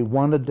that they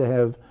wanted to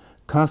have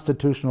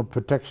constitutional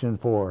protection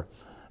for.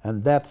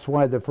 And that's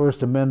why the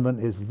First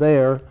Amendment is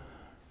there.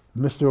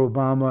 Mr.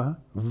 Obama,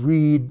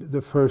 read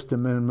the First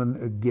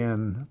Amendment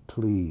again,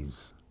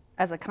 please.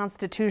 As a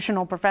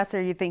constitutional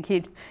professor, you think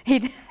he'd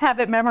have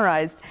it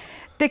memorized.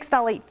 Dick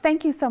Stolle,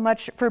 thank you so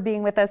much for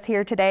being with us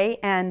here today.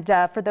 And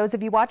for those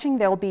of you watching,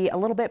 there'll be a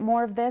little bit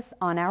more of this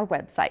on our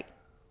website.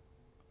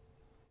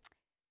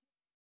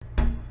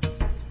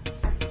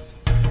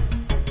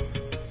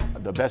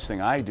 The best thing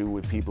I do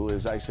with people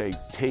is I say,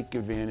 take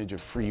advantage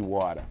of free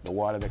water, the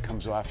water that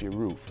comes off your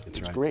roof. It's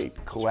great.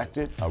 Collect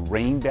it, a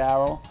rain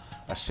barrel,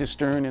 a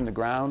cistern in the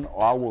ground,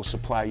 all will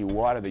supply you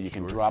water that you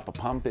can drop a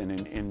pump in,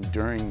 and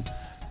during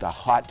the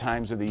hot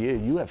times of the year,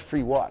 you have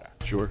free water.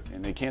 Sure.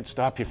 And they can't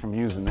stop you from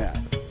using that.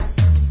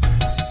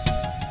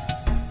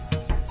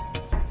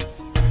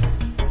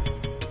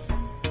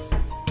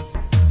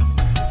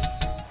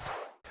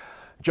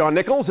 John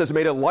Nichols has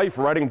made a life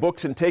writing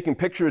books and taking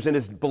pictures in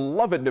his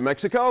beloved New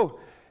Mexico.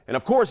 And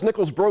of course,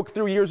 Nichols broke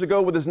through years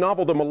ago with his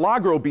novel The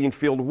Milagro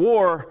Beanfield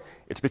War.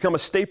 It's become a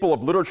staple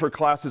of literature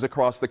classes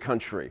across the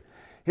country.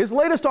 His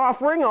latest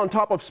offering, On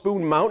Top of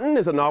Spoon Mountain,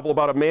 is a novel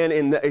about a man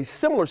in a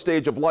similar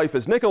stage of life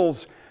as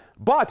Nichols.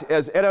 But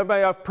as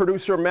NMIF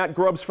producer Matt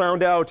Grubbs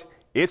found out,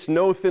 it's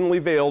no thinly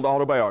veiled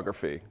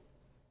autobiography.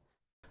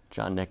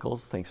 John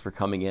Nichols, thanks for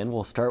coming in.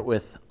 We'll start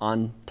with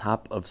On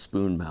Top of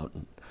Spoon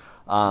Mountain.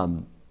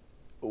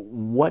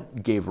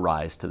 What gave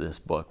rise to this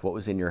book? What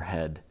was in your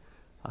head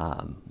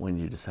when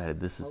you decided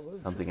this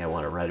is something I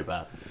want to write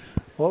about?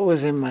 What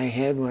was in my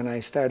head when I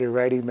started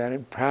writing about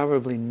it?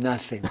 Probably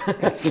nothing.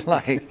 It's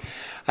like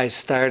I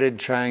started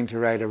trying to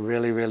write a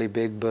really, really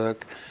big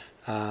book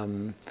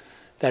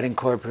that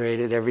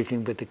incorporated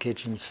everything but the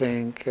kitchen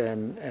sink,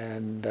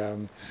 and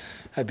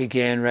I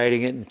began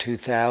writing it in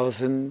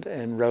 2000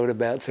 and wrote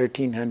about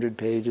 1,300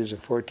 pages, a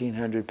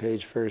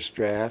 1,400-page first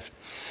draft.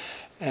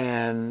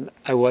 And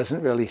I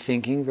wasn't really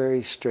thinking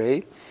very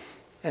straight.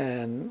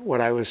 And what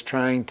I was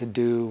trying to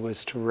do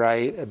was to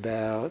write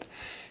about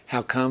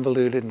how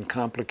convoluted and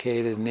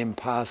complicated and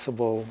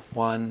impossible,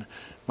 one,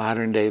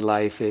 modern day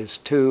life is,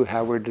 two,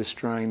 how we're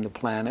destroying the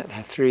planet,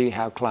 three,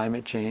 how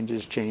climate change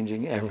is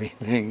changing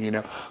everything, you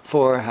know,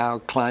 four, how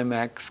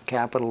climax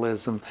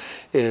capitalism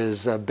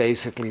is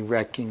basically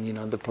wrecking, you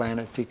know, the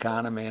planet's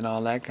economy and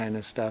all that kind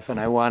of stuff. And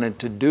I wanted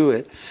to do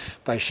it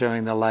by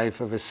showing the life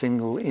of a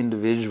single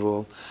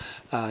individual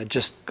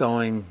just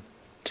going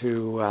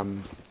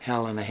to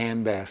hell in a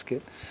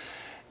handbasket.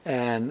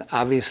 And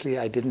obviously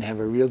I didn't have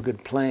a real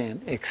good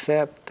plan,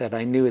 except that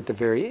I knew at the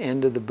very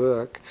end of the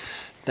book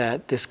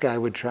that this guy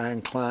would try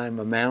and climb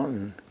a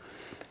mountain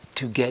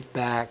to get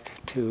back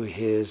to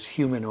his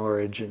human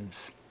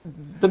origins.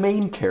 The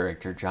main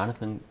character,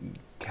 Jonathan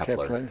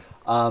Kepler.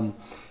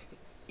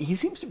 He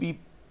seems to be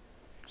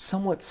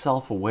somewhat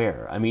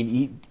self-aware. I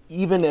mean,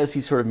 even as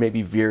he sort of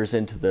maybe veers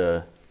into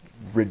the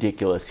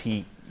ridiculous,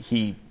 he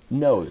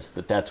knows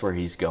that that's where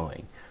he's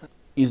going.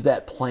 Is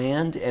that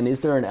planned, and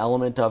is there an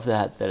element of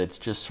that it's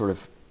just sort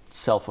of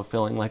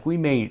self-fulfilling? Like we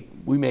may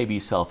be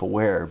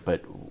self-aware,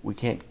 but we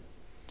can't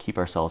keep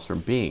ourselves from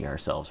being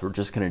ourselves. We're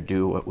just going to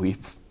do what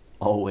we've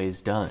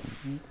always done.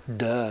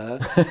 Duh.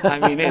 I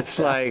mean, it's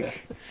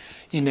like,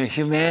 you know,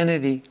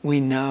 humanity,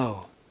 we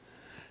know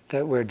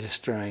that we're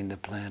destroying the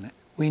planet.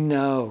 We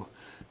know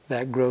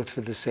that growth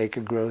for the sake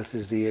of growth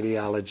is the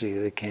ideology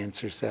of the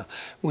cancer cell.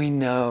 We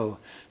know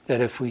that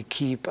if we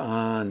keep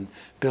on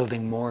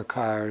building more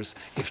cars,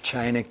 if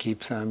China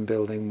keeps on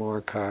building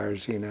more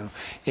cars, you know,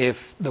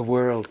 if the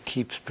world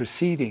keeps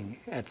proceeding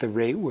at the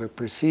rate we're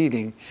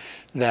proceeding,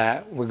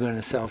 that we're going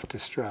to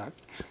self-destruct.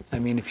 I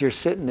mean, if you're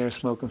sitting there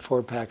smoking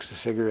 4 packs of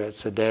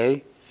cigarettes a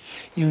day,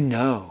 you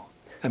know.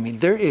 I mean,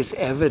 there is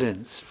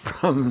evidence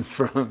from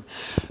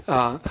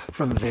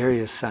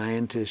various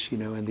scientists, you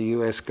know, in the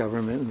U.S.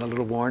 government, and the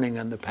little warning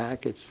on the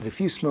package that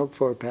if you smoke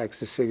 4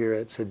 packs of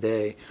cigarettes a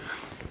day,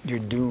 you're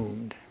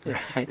doomed,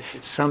 right?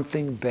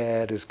 Something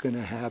bad is going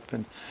to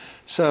happen.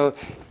 So,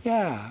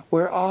 yeah,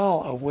 we're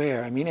all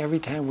aware. I mean, every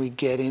time we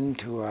get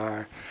into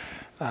our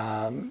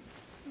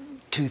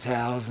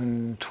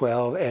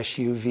 2012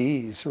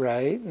 SUVs,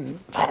 right? And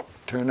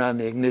turn on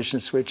the ignition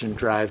switch and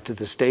drive to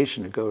the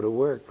station to go to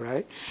work,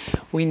 right?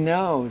 We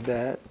know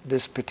that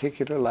this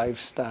particular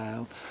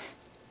lifestyle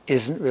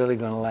isn't really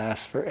going to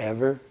last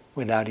forever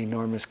without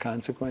enormous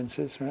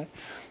consequences, right?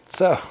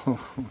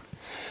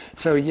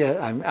 So yeah,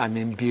 I'm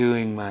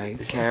imbuing my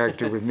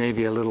character with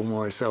maybe a little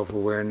more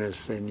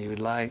self-awareness than you'd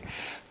like.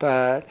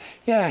 But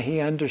yeah, he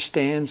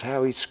understands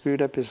how he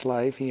screwed up his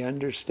life. He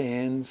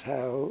understands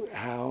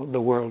how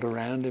the world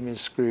around him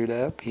is screwed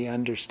up. He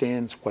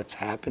understands what's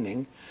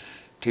happening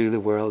to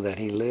the world that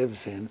he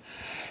lives in.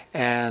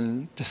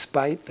 And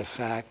despite the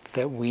fact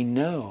that we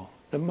know,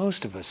 that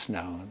most of us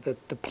know,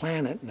 that the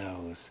planet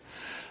knows,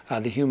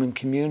 the human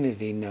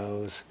community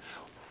knows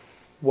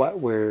what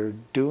we're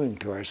doing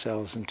to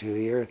ourselves and to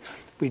the earth,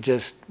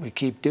 we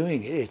keep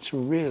doing it. It's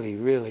really,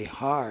 really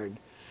hard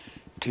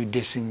to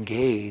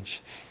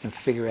disengage and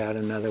figure out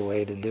another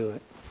way to do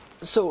it.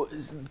 So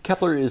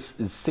Kepler is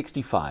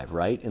 65,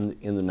 right,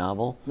 in the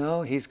novel?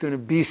 No, he's going to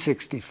be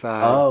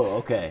 65. Oh,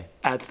 okay.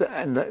 At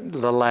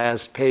the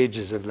last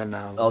pages of the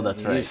novel. Oh,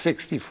 that's right. He's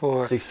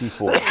 64.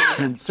 64.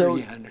 And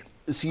 300.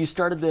 So you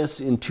started this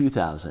in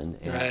 2000,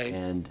 Right.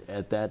 and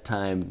at that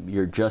time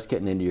you're just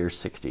getting into your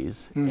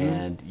 60s,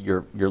 and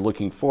you're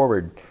looking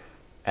forward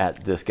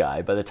at this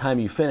guy. By the time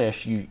you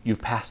finish,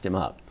 you've passed him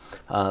up.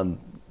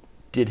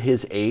 Did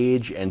his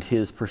age and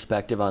his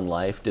perspective on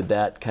life, did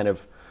that kind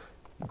of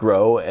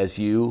grow as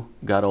you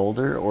got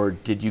older, or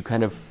did you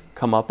kind of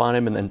come up on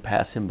him and then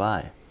pass him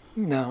by?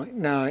 No,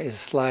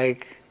 it's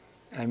like,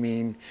 I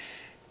mean,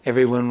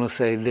 everyone will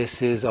say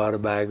this is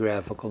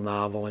autobiographical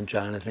novel and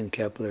Jonathan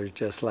Kepler is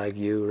just like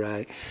you,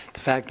 right? The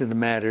fact of the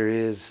matter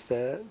is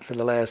that for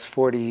the last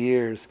 40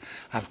 years,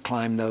 I've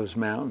climbed those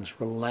mountains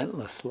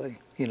relentlessly.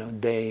 you know,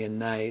 day and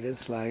night.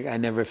 It's like I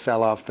never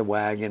fell off the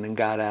wagon and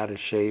got out of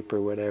shape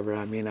or whatever.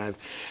 I mean, I've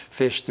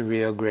fished the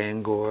Rio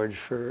Grande Gorge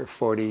for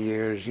 40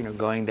 years, you know,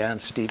 going down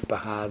steep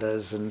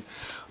bajadas and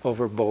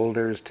over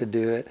boulders to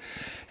do it.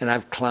 And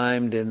I've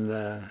climbed in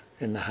the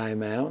high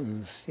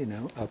mountains, you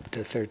know, up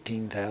to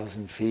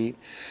 13,000 feet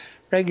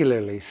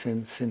regularly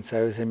since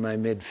I was in my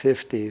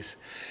mid-50s.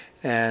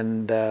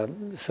 And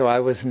so I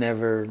was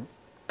never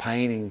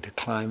pining to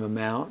climb a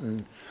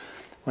mountain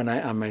on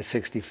my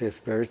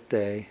 65th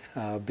birthday,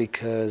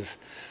 because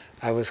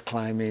I was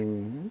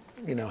climbing,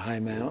 you know, high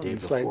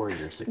mountains. The day before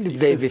your 65th. The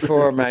day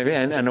before,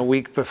 and a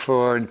week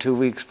before, and 2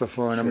 weeks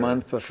before, and a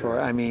month before.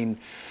 Sure. I mean,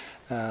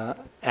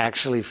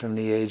 actually from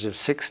the age of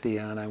 60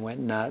 on, I went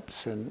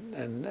nuts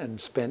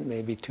and spent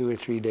maybe 2 or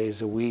 3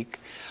 days a week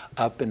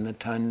up in the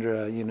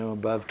tundra, you know,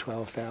 above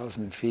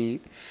 12,000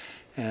 feet.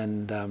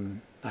 And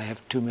I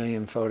have 2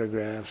 million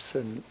photographs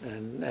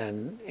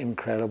and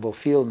incredible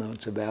field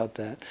notes about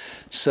that.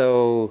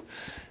 So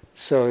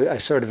I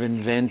sort of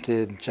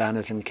invented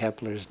Jonathan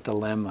Kepler's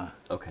dilemma.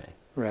 Okay.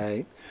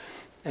 Right?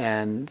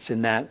 And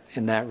in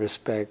that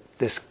respect,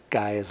 this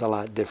guy is a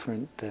lot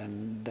different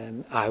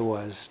than I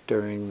was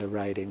during the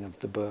writing of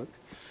the book.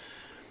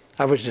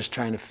 I was just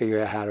trying to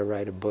figure out how to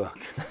write a book.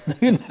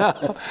 You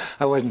know,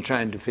 I wasn't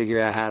trying to figure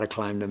out how to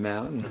climb the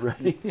mountain.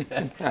 Right.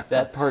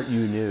 That part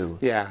you knew.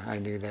 Yeah, I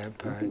knew that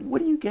part. What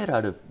do you get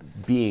out of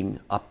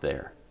being up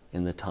there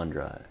in the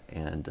tundra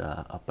and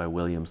up by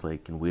Williams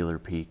Lake and Wheeler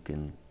Peak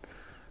and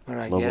What do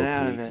I Lobo get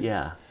out Peak? of it?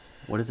 Yeah.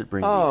 What does it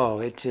bring you? Oh,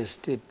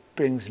 it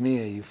brings me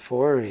a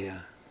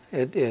euphoria.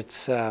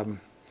 It's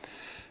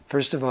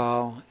first of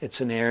all,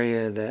 it's an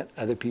area that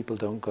other people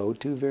don't go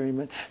to very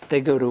much. They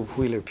go to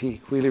Wheeler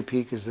Peak. Wheeler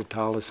Peak is the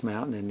tallest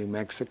mountain in New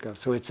Mexico,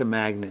 so it's a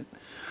magnet.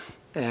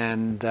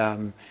 And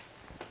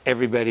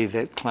everybody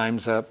that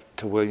climbs up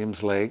to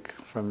Williams Lake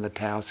from the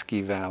Taos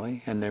Ski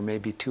Valley, and there may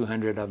be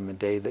 200 of them a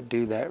day that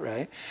do that,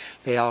 right?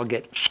 They all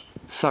get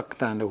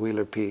sucked onto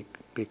Wheeler Peak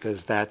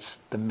because that's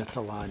the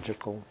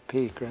mythological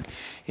peak, right?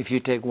 If you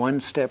take one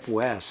step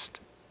west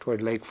toward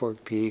Lake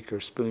Fork Peak or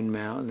Spoon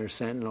Mountain or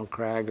Sentinel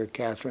Crag or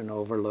Catherine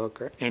Overlook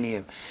or any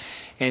of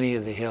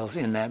the hills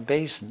in that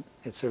basin,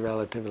 it's a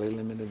relatively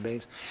limited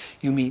basin,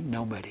 you meet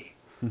nobody.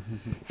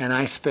 And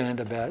I spent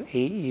about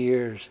 8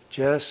 years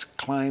just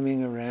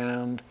climbing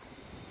around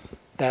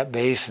that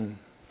basin,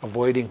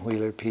 avoiding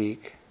Wheeler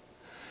Peak.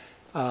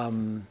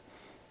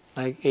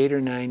 Like 8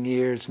 or 9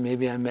 years,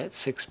 maybe I met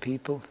 6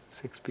 people.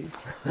 6 people.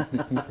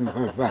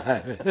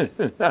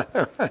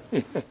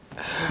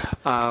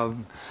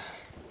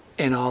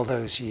 In all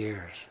those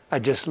years. I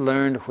just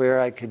learned where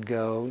I could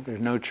go.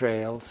 There's no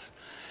trails,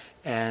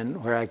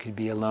 and where I could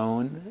be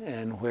alone,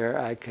 and where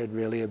I could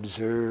really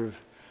observe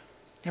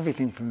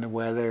everything from the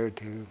weather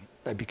to,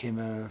 I became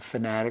a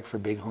fanatic for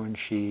bighorn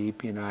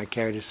sheep. You know, I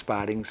carried a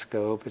spotting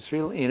scope. It's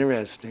real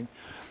interesting.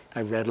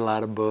 I read a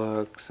lot of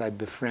books. I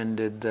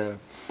befriended the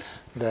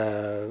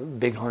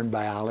bighorn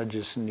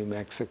biologists in New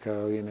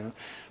Mexico, you know.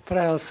 But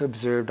I also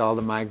observed all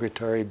the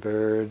migratory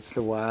birds,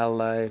 the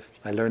wildlife.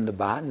 I learned the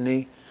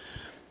botany.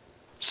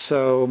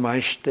 So my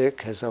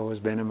shtick has always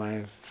been, and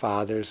my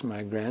father's,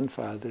 my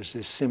grandfather's,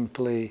 is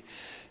simply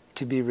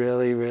to be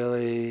really,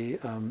 really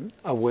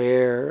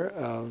aware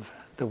of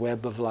the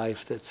web of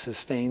life that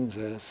sustains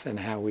us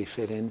and how we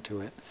fit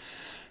into it.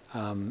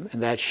 And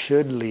that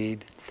should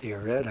lead,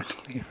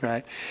 theoretically,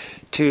 right,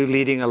 to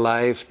leading a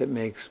life that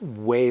makes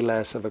way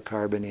less of a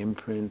carbon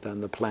imprint on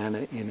the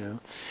planet, you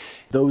know.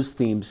 Those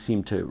themes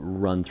seem to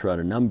run throughout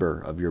a number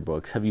of your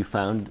books. Have you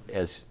found,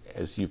 as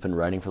you've been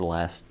writing for the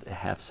last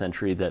half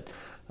century, that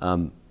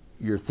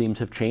your themes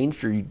have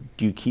changed, or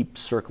do you keep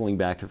circling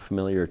back to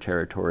familiar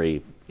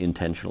territory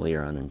intentionally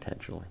or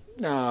unintentionally?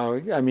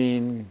 No, I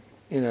mean,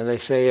 you know, they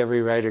say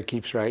every writer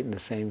keeps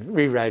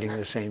rewriting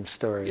the same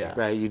story, Yeah.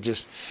 right? You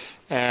just,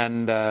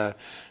 and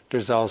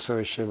there's also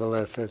a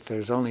shibboleth that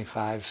there's only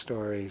 5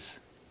 stories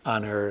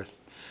on Earth,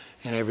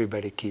 and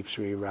everybody keeps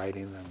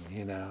rewriting them,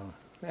 you know,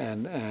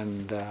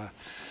 and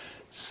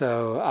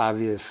so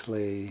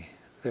obviously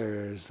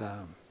there's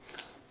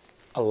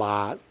a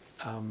lot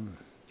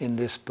in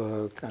this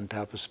book on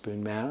top of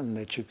Spoon Mountain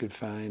that you could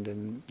find,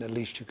 and at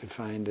least you could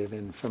find it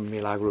in from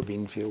Milagro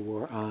Beanfield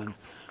War on,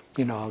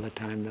 you know, all the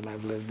time that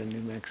I've lived in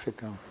New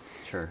Mexico.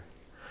 Sure.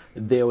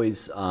 They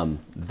always,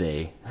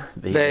 they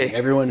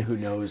everyone who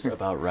knows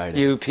about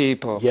writing. You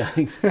people. Yeah,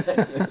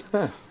 exactly.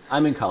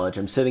 I'm in college.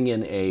 I'm sitting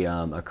in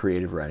a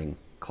creative writing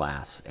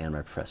class, and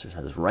my professor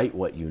says, write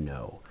what you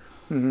know.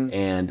 Mm-hmm.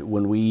 And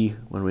when we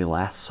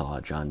last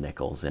saw John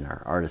Nichols in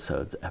our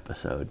Artisodes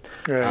episode,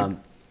 right.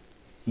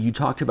 You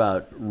talked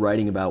about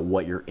writing about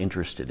what you're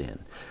interested in.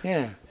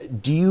 Yeah.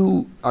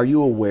 Are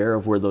you aware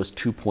of where those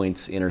 2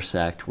 points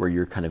intersect, where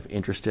you're kind of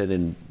interested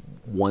in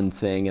one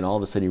thing and all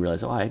of a sudden you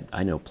realize, oh,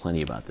 I know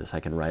plenty about this, I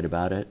can write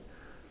about it?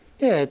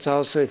 Yeah, it's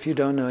also, if you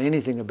don't know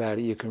anything about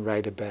it, you can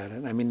write about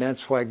it. I mean,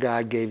 that's why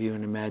God gave you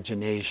an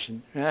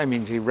imagination. I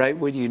mean, to write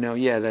what you know,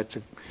 yeah,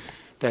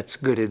 that's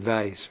good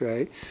advice,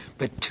 right?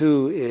 But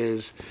 2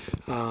 is,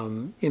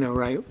 you know,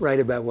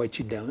 write about what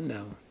you don't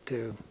know,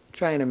 too.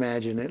 Try and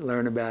imagine it,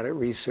 learn about it,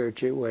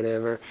 research it,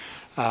 whatever.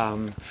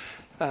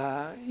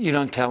 You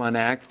don't tell an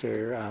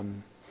actor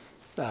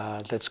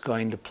that's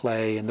going to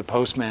play, and the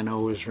postman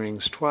always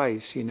rings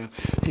twice, you know,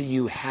 that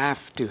you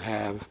have to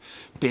have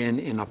been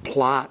in a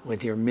plot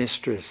with your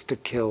mistress to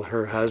kill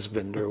her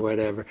husband or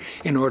whatever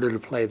in order to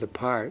play the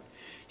part.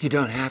 You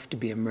don't have to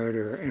be a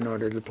murderer in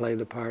order to play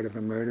the part of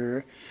a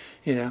murderer,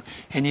 you know,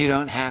 and you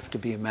don't have to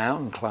be a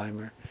mountain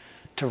climber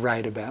to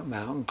write about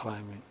mountain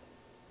climbing.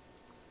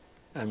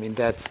 I mean,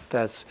 that's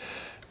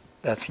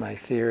my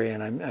theory,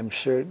 and I'm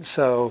sure.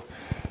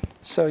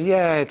 So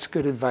yeah, it's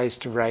good advice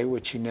to write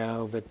what you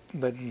know, but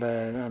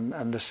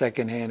on the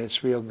second hand,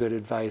 it's real good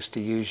advice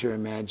to use your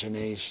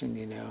imagination.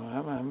 You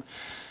know,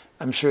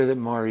 I'm sure that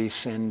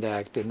Maurice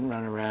Sendak didn't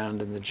run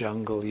around in the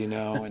jungle, you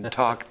know, and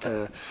talk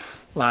to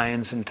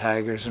lions and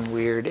tigers and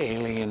weird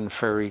alien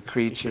furry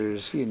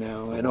creatures, you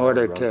know, in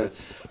order to,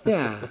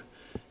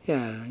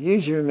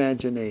 use your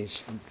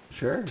imagination.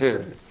 Sure.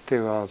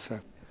 Too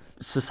also.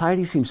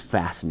 Society seems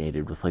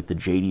fascinated with like the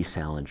J.D.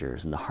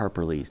 Salingers and the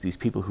Harper Lees, these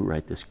people who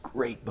write this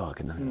great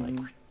book and then they're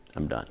like,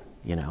 I'm done,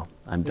 you know,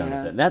 I'm done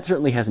with it. And that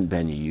certainly hasn't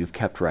been you. You've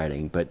kept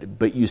writing,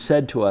 but you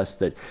said to us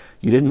that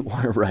you didn't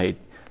want to write,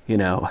 you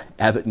know,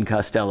 Abbott and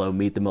Costello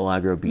meet the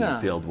Milagro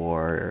Beanfield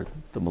War, or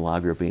the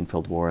Milagro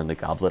Beanfield War and the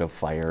Goblet of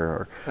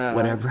Fire, or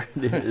whatever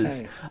it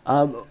is.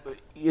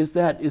 Is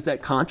that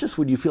conscious?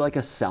 Would you feel like a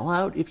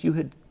sellout if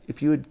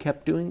you had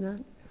kept doing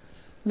that?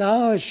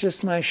 No, it's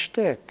just my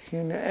shtick.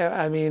 You know,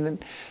 I mean,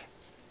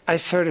 I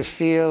sort of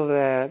feel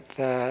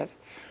that.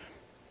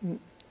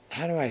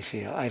 How do I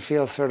feel? I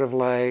feel sort of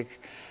like,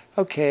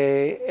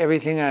 okay,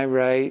 everything I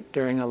write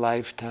during a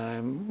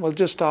lifetime will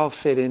just all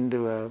fit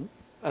into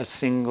a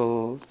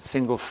single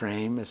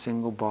frame, a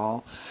single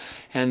ball,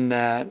 and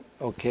that,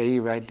 okay,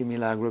 you write the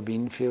Milagro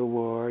Beanfield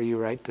War, you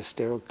write the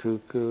Sterile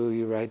Cuckoo,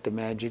 you write the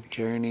Magic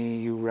Journey,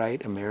 you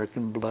write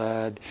American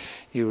Blood,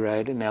 you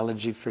write An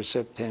Elegy for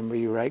September,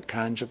 you write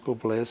Conjugal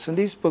Bliss, and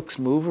these books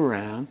move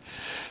around,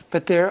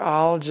 but they're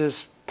all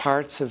just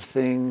parts of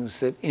things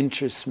that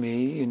interest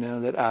me, you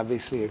know, that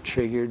obviously are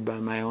triggered by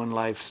my own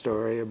life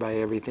story or by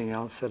everything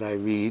else that I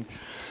read,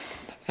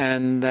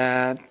 and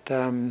that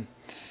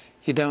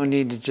you don't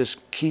need to just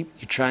you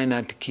try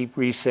not to keep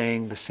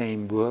re-saying the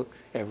same book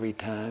every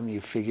time. You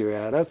figure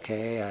out,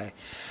 okay,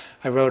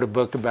 I wrote a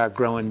book about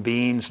growing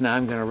beans, now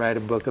I'm going to write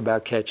a book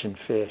about catching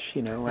fish,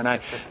 you know,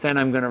 and then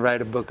I'm going to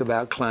write a book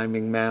about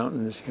climbing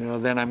mountains, you know,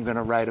 then I'm going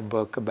to write a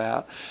book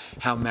about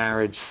how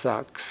marriage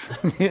sucks,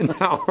 you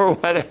know, or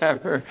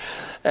whatever.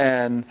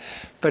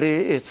 But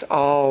it's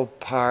all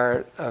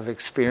part of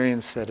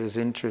experience that has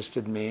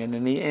interested me, and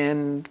in the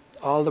end,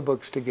 all the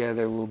books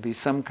together will be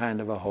some kind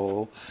of a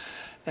whole.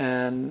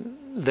 And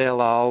they'll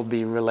all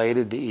be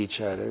related to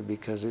each other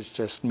because it's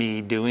just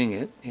me doing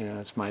it. You know,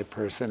 it's my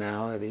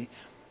personality,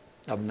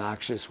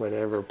 obnoxious,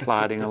 whatever,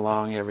 plodding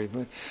along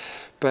everything.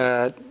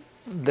 But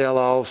they'll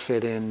all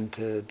fit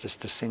into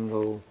just a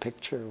single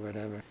picture or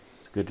whatever.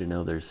 It's good to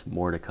know there's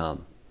more to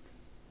come.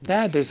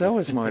 Yeah, there's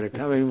always more to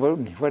come. I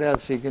mean, what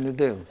else are you going to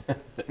do?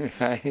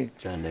 Right?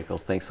 John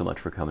Nichols, thanks so much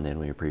for coming in.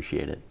 We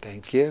appreciate it.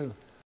 Thank you.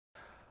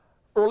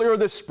 Earlier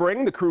this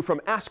spring, the crew from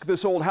Ask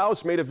This Old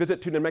House made a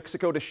visit to New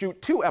Mexico to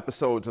shoot 2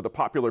 episodes of the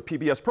popular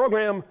PBS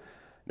program.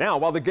 Now,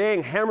 while the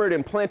gang hammered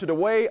and planted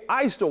away,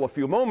 I stole a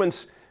few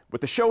moments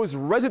with the show's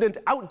resident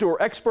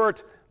outdoor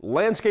expert,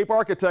 landscape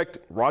architect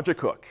Roger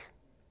Cook.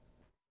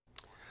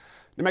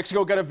 New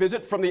Mexico got a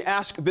visit from the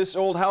Ask This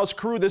Old House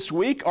crew this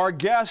week. Our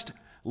guest,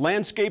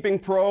 landscaping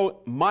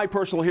pro, my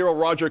personal hero,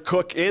 Roger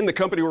Cook, and the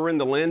company we're in,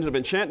 the Land of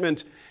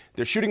Enchantment.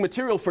 They're shooting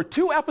material for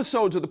 2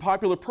 episodes of the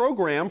popular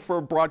program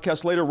for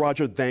broadcast later.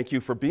 Roger, thank you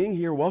for being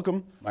here.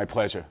 Welcome. My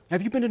pleasure.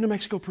 Have you been to New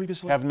Mexico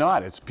previously? Have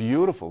not. It's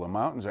beautiful. The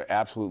mountains are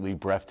absolutely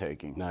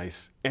breathtaking.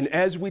 Nice. And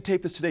as we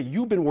tape this today,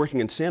 you've been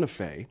working in Santa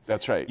Fe.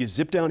 That's right. You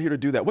zipped down here to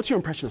do that. What's your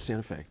impression of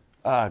Santa Fe?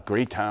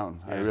 Great town.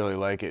 Yeah. I really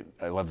like it.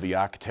 I love the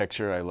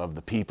architecture. I love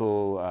the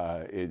people.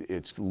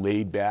 It's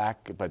laid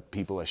back, but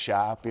people are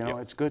sharp. You know,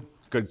 It's good.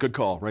 Good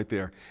call right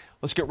there.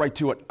 Let's get right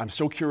to it. I'm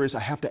so curious,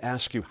 I have to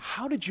ask you,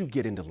 how did you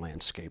get into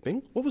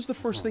landscaping? What was the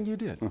first thing you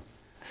did?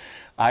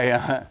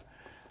 I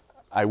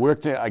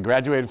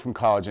graduated from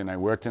college and I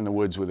worked in the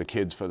woods with the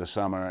kids for the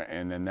summer,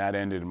 and then that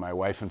ended and my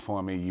wife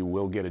informed me, you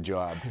will get a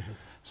job.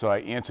 So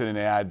I answered an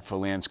ad for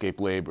landscape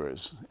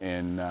laborers,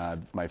 and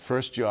my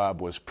first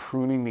job was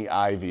pruning the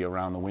ivy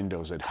around the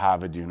windows at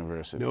Harvard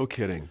University. No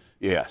kidding.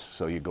 Yes,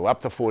 so you go up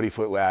the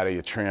 40-foot ladder,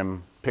 you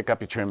trim, pick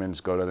up your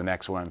trimmings, go to the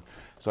next one.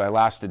 So I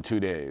lasted 2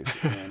 days,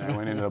 and I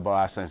went into the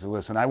boss and I said,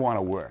 listen, I want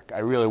to work. I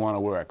really want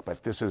to work,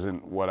 but this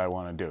isn't what I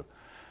want to do.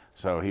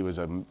 So he was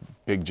a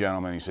big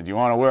gentleman. He said, you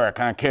want to work,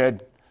 huh,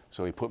 kid?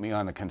 So he put me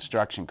on the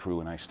construction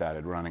crew, and I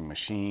started running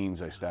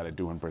machines. I started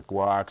doing brick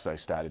walks. I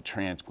started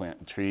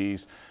transplanting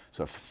trees.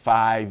 So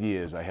 5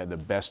 years, I had the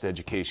best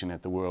education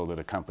at the world at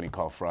a company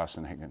called Frost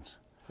 & Higgins.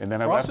 And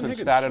then I left and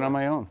started on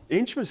my own.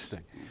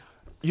 Interesting.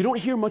 You don't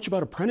hear much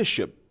about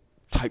apprenticeship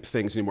type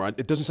things anymore.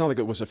 It doesn't sound like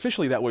it was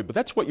officially that way, but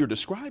that's what you're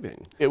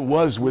describing. It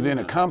was within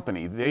a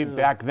company.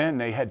 Back then,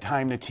 they had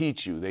time to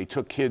teach you. They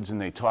took kids and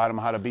they taught them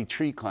how to be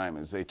tree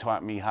climbers. They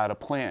taught me how to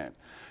plant.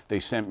 They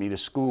sent me to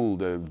school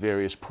to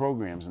various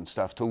programs and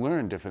stuff to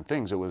learn different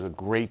things. It was a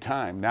great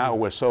time. Now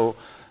we're so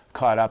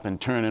caught up in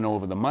turning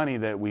over the money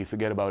that we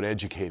forget about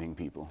educating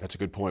people. That's a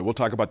good point. We'll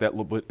talk about that a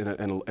little bit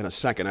in a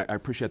second. I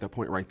appreciate that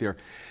point right there.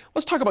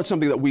 Let's talk about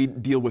something that we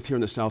deal with here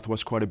in the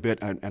Southwest quite a bit,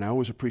 and I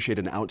always appreciate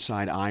an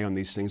outside eye on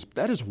these things.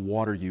 That is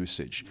water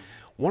usage.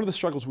 One of the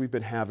struggles we've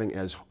been having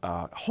as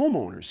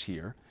homeowners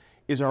here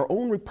is our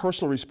own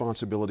personal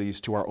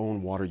responsibilities to our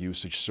own water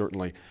usage,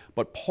 certainly.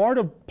 But part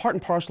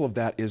and parcel of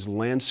that is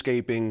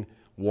landscaping,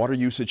 water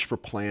usage for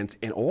plants,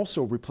 and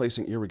also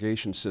replacing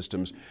irrigation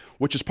systems,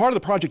 which is part of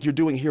the project you're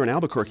doing here in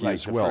Albuquerque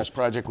as well. The first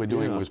project we're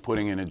doing was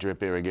putting in a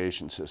drip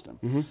irrigation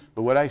system.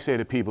 But what I say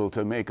to people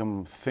to make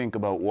them think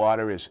about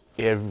water is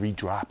every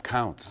drop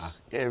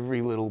counts,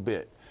 every little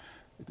bit.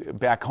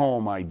 Back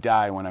home, I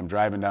die when I'm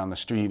driving down the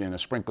street and a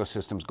sprinkler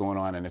system's going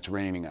on and it's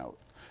raining out.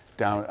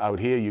 Out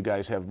here, you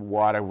guys have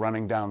water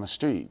running down the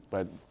street,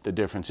 but the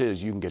difference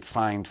is you can get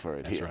fined for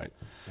it. That's right.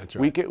 That's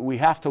right. We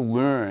have to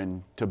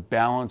learn to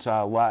balance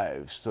our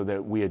lives so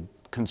that we are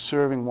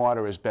conserving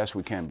water as best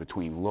we can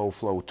between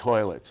low-flow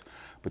toilets,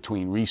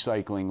 between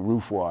recycling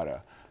roof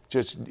water,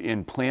 just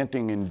in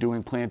planting and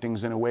doing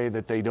plantings in a way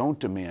that they don't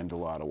demand a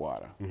lot of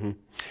water.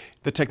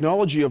 The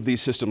technology of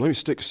these systems, let me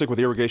stick with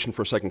irrigation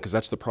for a second, because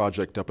that's the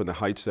project up in the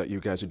Heights that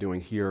you guys are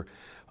doing here.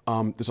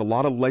 There's a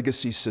lot of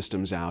legacy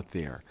systems out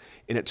there,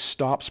 and it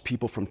stops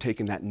people from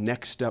taking that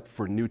next step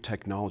for new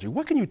technology.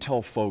 What can you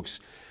tell folks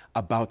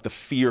about the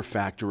fear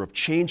factor of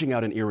changing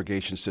out an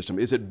irrigation system?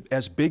 Is it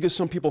as big as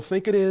some people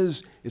think it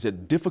is? Is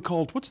it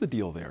difficult? What's the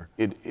deal there?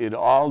 It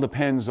all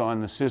depends on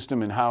the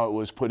system and how it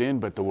was put in,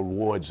 but the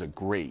rewards are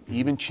great.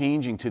 Even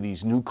changing to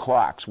these new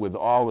clocks with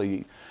all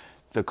the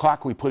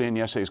clock we put in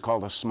yesterday is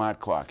called a smart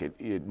clock.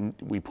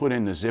 We put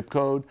in the zip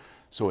code,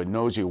 so it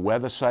knows your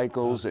weather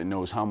cycles, it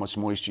knows how much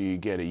moisture you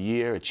get a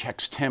year, it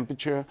checks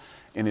temperature,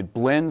 and it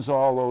blends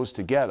all those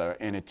together,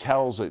 and it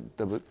tells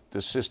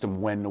the system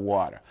when to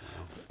water.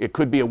 It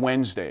could be a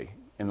Wednesday,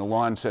 and the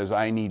lawn says,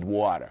 I need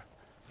water.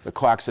 The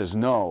clock says,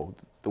 no,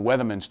 the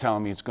weatherman's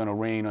telling me it's going to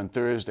rain on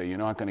Thursday. You're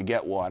not going to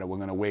get water. We're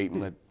going to wait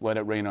and let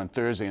it rain on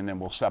Thursday, and then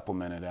we'll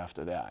supplement it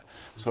after that.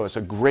 So it's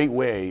a great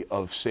way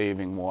of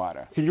saving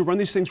water. Can you run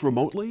these things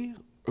remotely?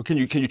 Or can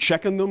you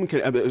check on them?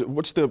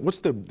 What's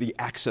the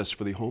access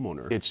for the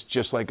homeowner? It's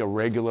just like a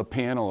regular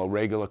panel, a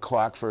regular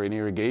clock for an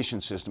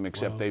irrigation system,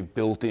 except they've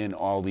built in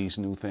all these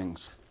new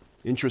things.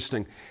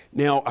 Interesting.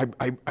 Now,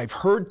 I've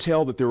heard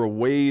tell that there are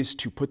ways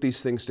to put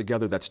these things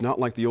together that's not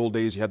like the old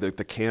days. You had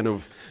the can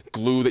of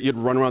glue that you'd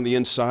run around the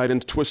inside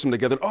and twist them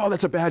together. Oh,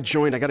 that's a bad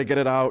joint. I got to get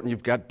it out. And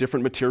you've got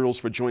different materials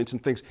for joints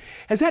and things.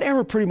 Has that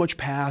era pretty much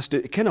passed?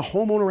 Can a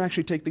homeowner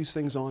actually take these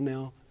things on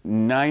now?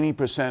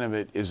 90% of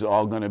it is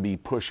all going to be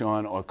push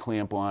on or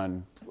clamp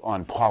on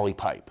poly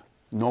pipe.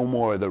 No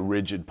more of the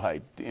rigid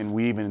pipe.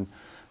 And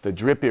the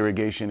drip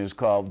irrigation is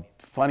called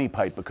funny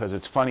pipe because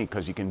it's funny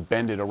because you can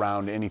bend it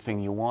around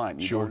anything you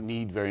want. You don't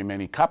need very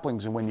many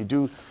couplings, and when you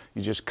do,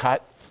 you just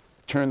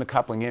turn the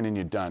coupling in and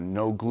you're done.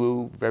 No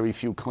glue, very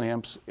few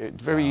clamps.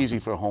 It's very easy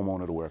for a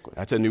homeowner to work with.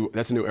 That's a new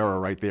era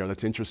right there.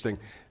 That's interesting.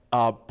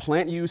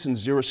 Plant use and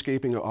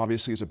xeriscaping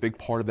obviously is a big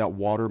part of that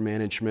water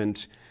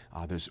management.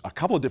 There's a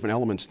couple of different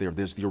elements there.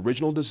 There's the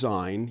original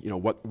design,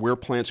 where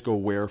plants go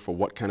where for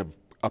what kind of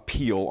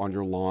appeal on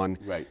your lawn,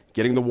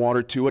 getting the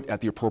water to it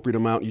at the appropriate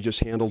amount you just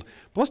handled.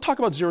 But let's talk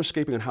about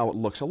xeriscaping and how it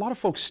looks. A lot of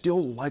folks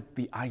still like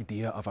the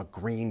idea of a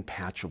green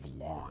patch of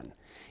lawn,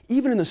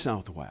 even in the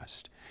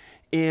Southwest.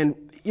 And,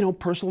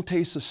 personal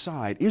tastes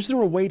aside, is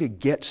there a way to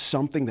get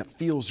something that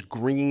feels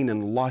green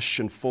and lush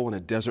and full in a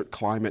desert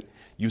climate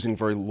using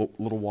very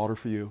little water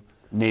for you?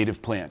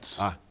 Native plants.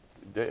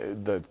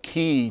 The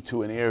key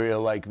to an area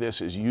like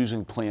this is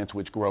using plants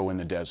which grow in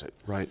the desert.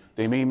 Right.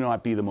 They may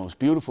not be the most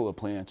beautiful of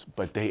plants,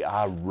 but they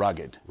are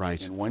rugged.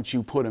 Right. And once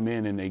you put them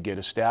in and they get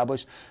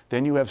established,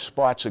 then you have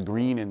spots of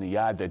green in the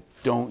yard that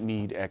don't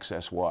need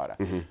excess water.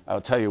 I'll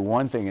tell you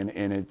one thing,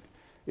 and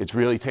it's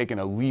really taken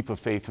a leap of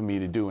faith for me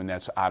to do, and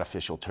that's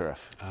artificial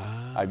turf.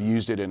 I've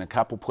used it in a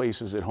couple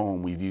places at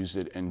home. We've used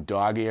it in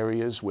dog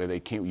areas where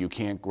you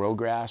can't grow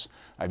grass.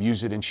 I've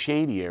used it in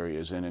shady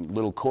areas and in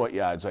little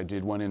courtyards. I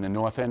did one in the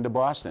north end of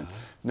Boston.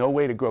 No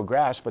way to grow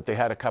grass, but they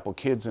had a couple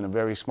kids in a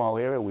very small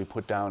area. We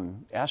put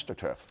down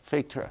astroturf,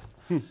 fake turf.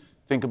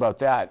 Think about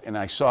that, and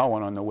I saw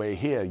one on the way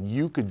here.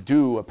 You could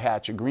do a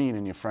patch of green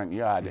in your front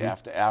yard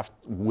after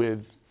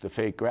with the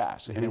fake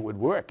grass, and it would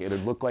work. It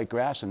would look like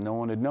grass, and no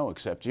one would know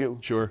except you.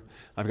 Sure.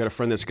 I've got a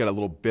friend that's got a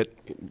little bit,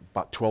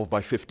 about 12 by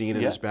 15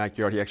 in his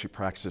backyard. He actually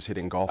practices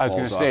hitting golf balls. I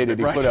was going to say, did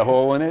he put a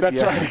hole in it?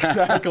 That's right,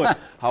 exactly.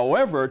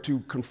 However, to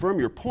confirm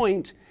your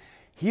point,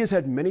 he has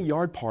had many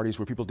yard parties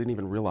where people didn't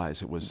even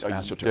realize it was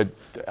astroturf.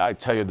 I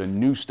tell you, the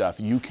new stuff,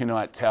 you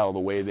cannot tell the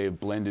way they've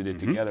blended it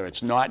together.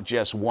 It's not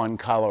just one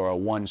color or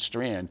one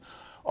strand.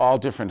 all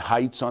different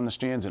heights on the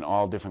stands and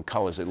all different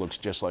colors. It looks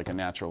just like a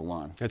natural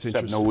lawn. That's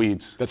except interesting. no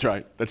weeds. That's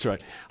right. That's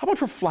right. How about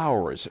for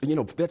flowers? You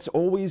know, that's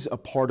always a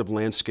part of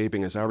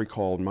landscaping, as I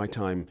recall in my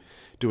time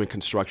doing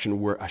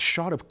construction, where a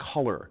shot of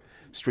color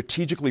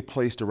strategically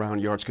placed around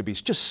yards could be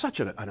just such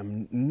an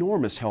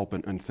enormous help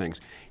in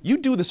things. You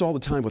do this all the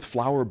time with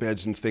flower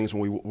beds and things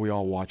when we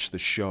all watch the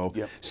show.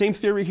 Yep. Same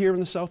theory here in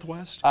the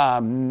Southwest?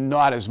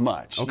 Not as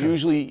much. Okay.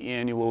 Usually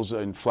annuals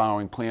and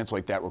flowering plants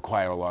like that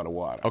require a lot of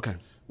water. Okay.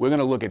 We're going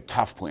to look at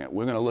tough plant.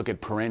 We're going to look at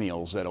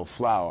perennials that'll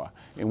flower.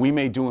 And we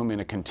may do them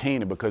in a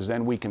container because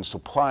then we can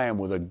supply them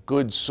with a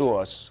good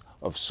source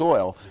of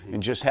soil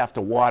and just have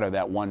to water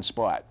that one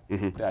spot.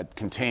 That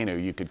container,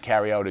 you could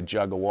carry out a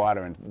jug of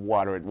water and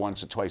water it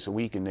once or twice a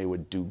week and they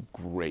would do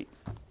great.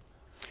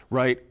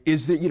 Right.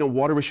 Is there, you know,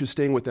 water issues,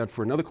 staying with that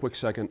for another quick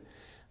second,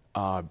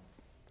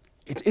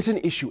 it's an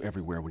issue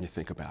everywhere when you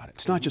think about it.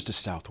 It's not just a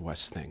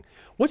Southwest thing.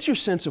 What's your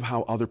sense of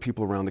how other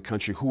people around the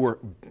country who are,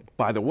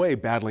 by the way,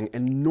 battling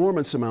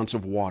enormous amounts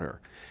of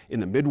water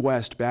in the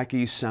Midwest, back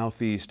east,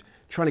 southeast,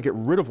 trying to get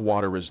rid of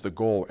water is the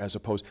goal as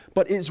opposed,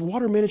 but is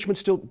water management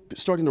still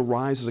starting to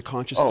rise as a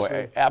consciousness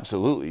thing?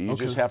 Absolutely. You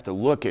just have to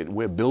look at,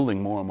 we're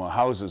building more and more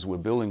houses, we're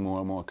building more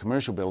and more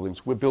commercial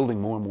buildings, we're building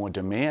more and more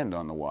demand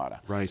on the water.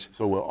 Right.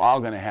 So we're all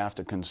going to have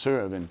to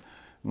conserve. And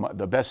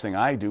the best thing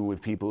I do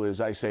with people is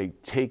I say,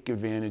 take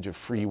advantage of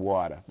free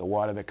water, the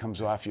water that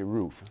comes off your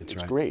roof. It's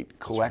great.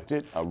 Collect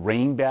it, a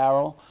rain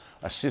barrel,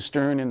 a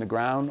cistern in the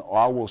ground,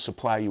 all will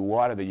supply you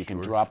water that you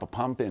can drop a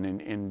pump in,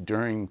 and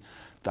during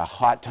the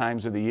hot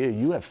times of the year,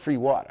 you have free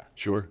water.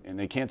 Sure. And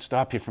they can't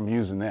stop you from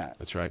using that.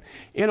 That's right.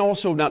 And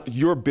also, not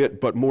your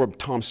bit, but more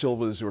Tom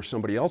Silva's or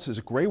somebody else's,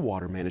 gray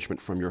water management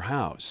from your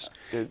house.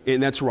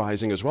 And that's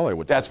rising as well, I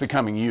would say. That's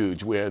becoming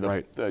huge, where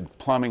the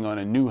plumbing on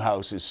a new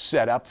house is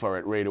set up for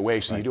it right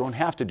away, so you don't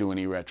have to do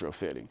any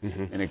retrofitting.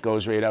 And it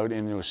goes right out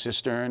into a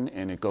cistern,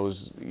 and it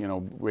goes, you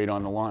know, right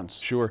on the lawns.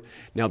 Sure.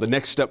 Now, the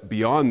next step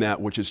beyond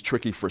that, which is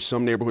tricky for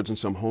some neighborhoods and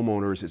some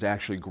homeowners, is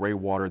actually gray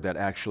water that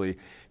actually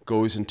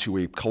goes into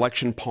a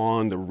collection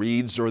pond. The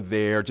reeds are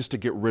there just to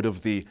get rid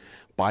of the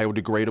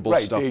biodegradable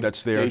stuff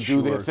that's there. They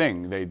do their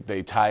thing.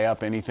 They tie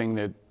up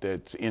anything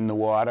that's in the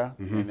water,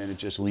 and then it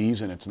just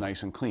leaves and it's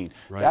nice and clean.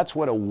 That's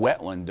what a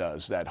wetland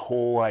does, that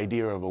whole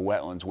idea of a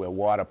wetlands where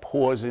water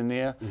pours in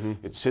there,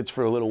 it sits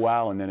for a little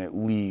while, and then it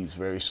leaves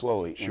very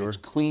slowly. And it's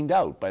cleaned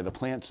out by the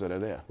plants that are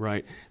there.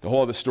 Right. The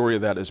whole other story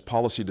of that is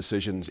policy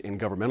decisions and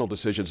governmental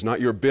decisions,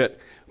 not your bit.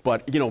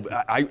 But, you know,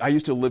 I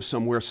used to live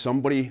somewhere,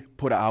 somebody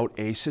put out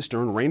a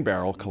cistern rain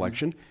barrel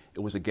collection. It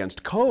was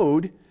against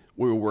code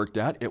where we worked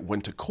at. It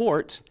went to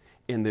court,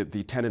 and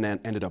the tenant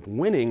ended up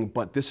winning,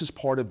 but this is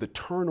part of the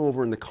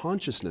turnover in the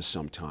consciousness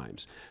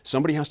sometimes.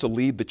 Somebody has to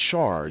lead the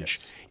charge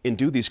and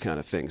do these kind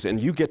of things.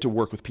 And you get to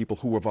work with people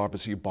who have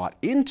obviously bought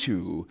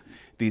into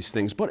these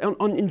things. But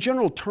in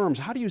general terms,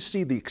 how do you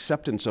see the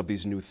acceptance of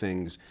these new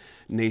things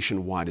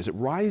nationwide? Is it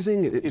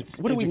rising? It's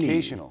what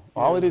educational.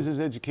 All it is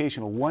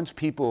educational. Once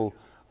people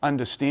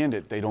understand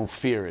it, they don't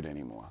fear it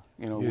anymore.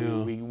 You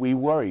know, we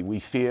worry, we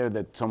fear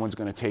that someone's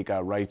going to take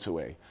our rights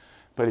away.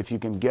 But if you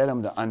can get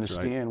them to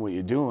understand what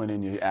you're doing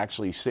and you're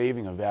actually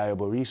saving a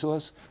valuable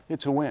resource,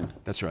 it's a win.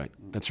 That's right.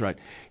 That's right.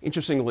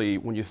 Interestingly,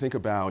 when you think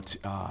about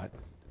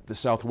the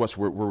Southwest,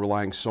 we're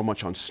relying so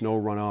much on snow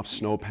runoff,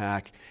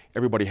 snowpack.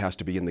 Everybody has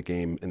to be in the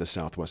game in the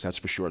Southwest, that's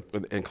for sure,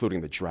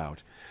 including the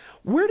drought.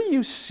 Where do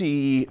you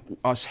see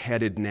us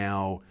headed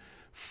now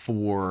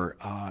for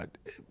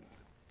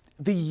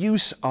the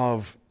use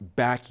of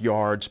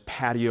backyards,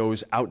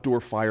 patios,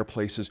 outdoor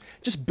fireplaces?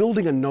 Just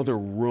building another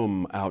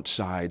room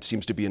outside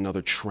seems to be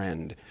another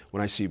trend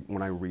when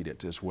I read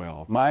it as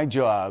well. My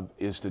job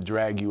is to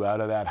drag you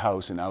out of that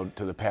house and out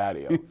to the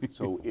patio.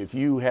 So if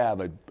you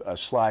have a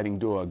sliding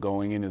door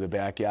going into the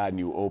backyard and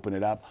you open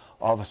it up,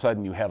 all of a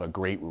sudden you have a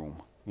great room.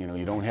 You know,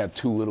 you don't have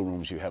two little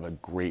rooms, you have a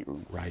great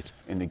room. Right.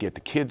 And to get the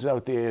kids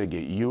out there, to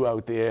get you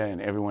out there,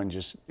 and everyone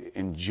just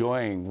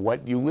enjoying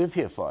what you live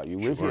here for. You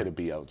live here to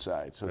be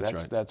outside. So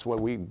that's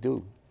what we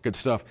do. Good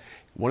stuff.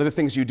 One of the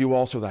things you do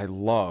also that I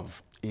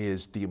love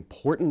is the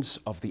importance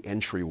of the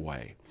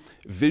entryway.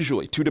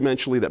 Visually,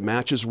 two-dimensionally, that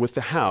matches with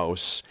the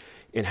house,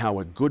 and how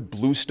a good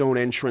bluestone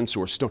entrance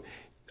or stone.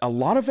 A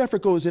lot of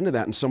effort goes into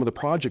that in some of the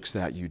projects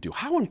that you do.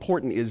 How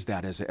important is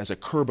that as a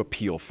curb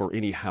appeal for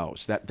any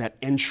house, that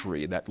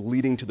entry, that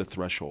leading to the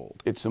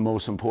threshold? It's the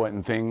most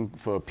important thing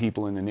for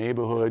people in the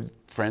neighborhood,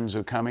 friends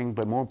are coming,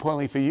 but more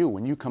importantly for you.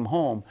 When you come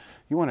home,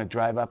 you want to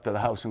drive up to the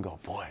house and go,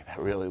 boy, that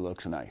really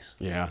looks nice.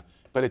 Yeah.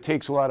 But it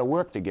takes a lot of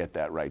work to get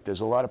that right.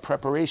 There's a lot of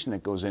preparation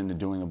that goes into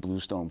doing a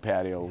bluestone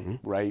patio,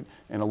 right?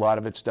 And a lot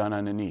of it's done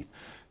underneath.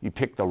 You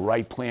pick the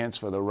right plants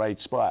for the right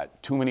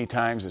spot. Too many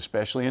times,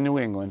 especially in New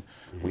England,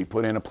 we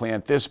put in a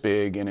plant this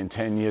big, and in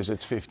 10 years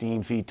it's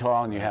 15 feet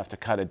tall, and you have to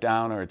cut it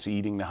down, or it's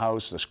eating the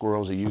house. The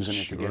squirrels are using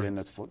it to get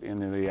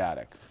into the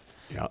attic.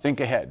 Think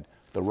ahead.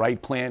 The right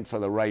plant for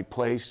the right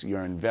place.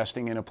 You're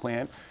investing in a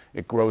plant.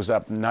 It grows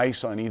up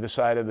nice on either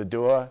side of the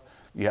door.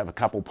 You have a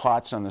couple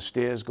pots on the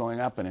stairs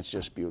going up, and it's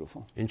just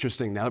beautiful.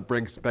 Interesting. Now it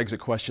begs a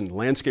question.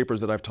 Landscapers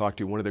that I've talked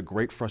to, one of their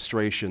great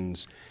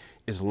frustrations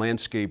is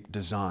landscape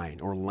design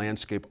or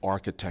landscape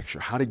architecture,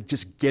 how to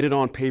just get it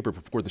on paper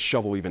before the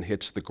shovel even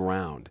hits the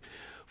ground.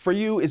 For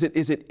you, is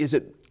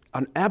it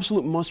an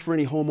absolute must for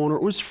any homeowner,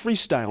 or is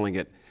freestyling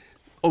it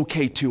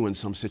okay too in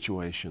some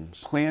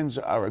situations? Plans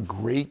are a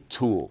great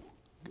tool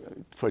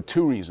for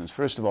two reasons.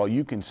 First of all,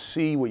 you can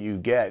see what you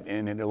get,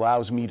 and it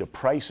allows me to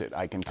price it.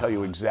 I can tell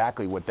you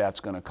exactly what that's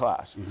going to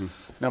cost.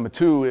 Number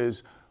two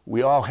is,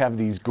 we all have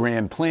these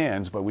grand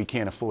plans, but we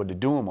can't afford to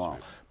do them all.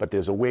 But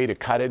there's a way to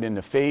cut it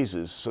into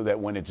phases so that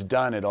when it's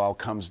done, it all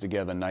comes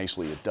together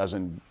nicely. It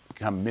doesn't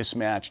become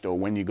mismatched, or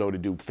when you go to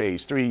do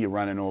phase 3, you're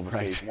running over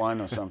phase 1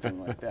 or something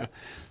like that.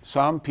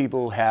 Some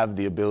people have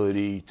the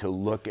ability to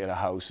look at a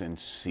house and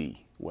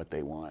see what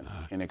they want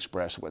and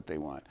express what they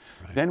want.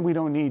 Then we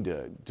don't need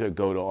to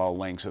go to all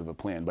lengths of a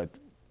plan, but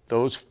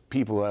those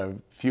people are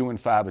few and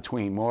far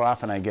between. More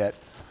often I get,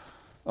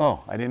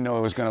 oh, I didn't know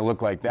it was going to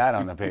look like that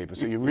on the paper.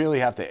 So you really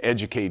have to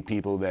educate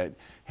people that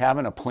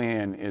having a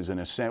plan is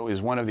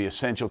one of the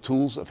essential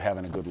tools of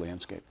having a good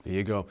landscape. There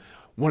you go.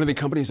 One of the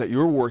companies that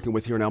you're working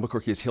with here in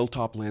Albuquerque is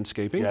Hilltop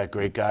Landscaping. Yeah,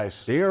 great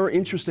guys. They are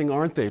interesting,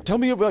 aren't they? Tell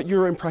me about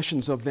your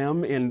impressions of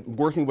them and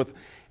working with,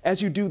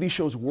 as you do these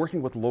shows,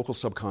 working with local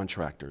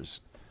subcontractors.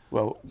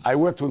 Well, I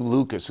worked with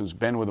Lucas, who's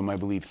been with him, I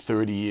believe,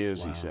 30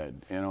 years, he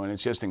said. You know, and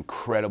it's just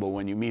incredible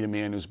when you meet a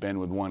man who's been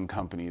with one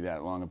company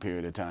that long a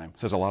period of time.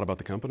 Says a lot about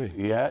the company.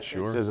 Yeah,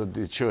 sure.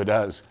 It sure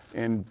does.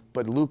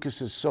 But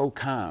Lucas is so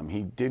calm.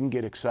 He didn't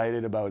get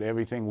excited about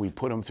everything. We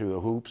put him through the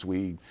hoops.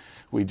 We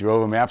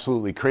drove him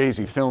absolutely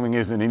crazy. Filming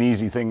isn't an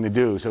easy thing to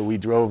do, so we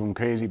drove him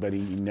crazy, but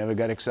he never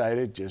got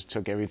excited, just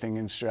took everything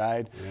in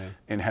stride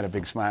and had a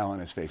big smile on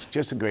his face.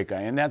 Just a great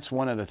guy. And that's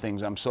one of the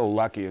things I'm so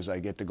lucky is I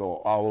get to go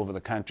all over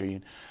the country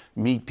and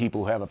meet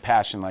people who have a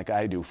passion like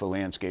I do for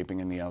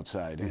landscaping in the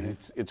outside, and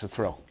it's a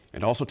thrill.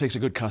 It also takes a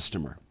good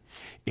customer.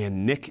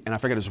 And Nick, and I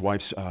forgot his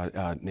wife's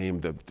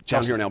name,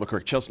 down here in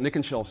Albuquerque, Chelsea, Nick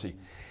and Chelsea.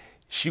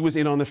 She was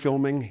in on the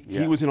filming.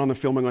 He was in on the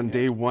filming on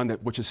day one,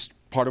 which is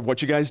part of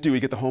what you guys do. You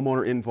get the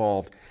homeowner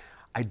involved.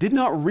 I did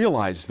not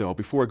realize, though,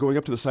 before going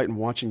up to the site and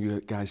watching you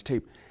guys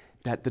tape,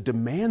 that the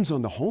demands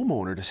on the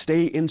homeowner to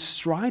stay in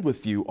stride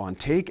with you on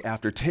take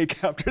after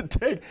take after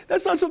take,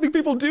 that's not something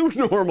people do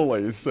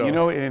normally. So. You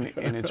know, and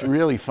it's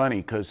really funny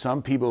because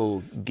some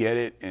people get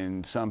it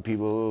and some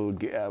people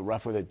get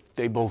rough with it.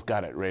 They both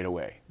got it right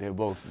away. They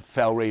both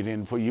fell right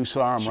in. You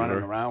saw them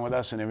running around with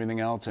us and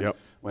everything else. And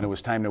when it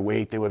was time to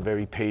wait, they were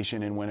very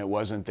patient. And when it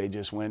wasn't, they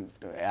just went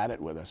at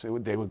it with us.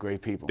 They were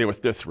great people. They're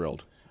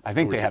thrilled. I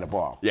think they had a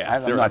ball. Yeah,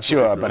 I'm not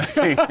sure, but I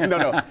think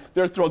no,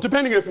 they're thrilled.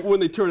 Depending when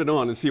they turn it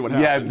on and see what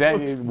happens.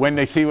 Yeah, when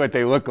they see what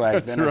they look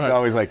like, then it's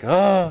always like,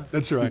 oh.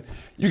 That's right.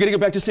 You got to go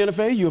back to Santa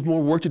Fe. You have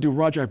more work to do,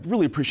 Roger. I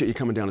really appreciate you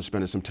coming down and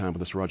spending some time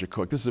with us, Roger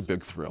Cook. This is a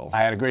big thrill.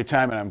 I had a great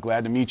time, and I'm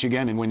glad to meet you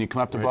again. And when you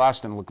come up to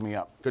Boston, look me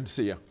up. Good to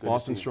see you.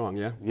 Boston strong,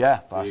 yeah. Yeah,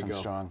 Boston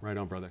strong. Right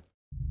on, brother.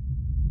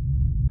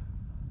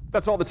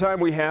 That's all the time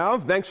we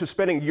have. Thanks for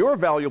spending your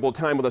valuable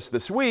time with us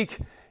this week.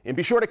 And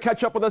be sure to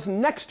catch up with us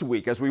next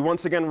week as we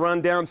once again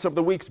run down some of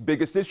the week's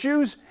biggest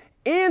issues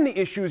and the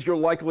issues you're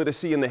likely to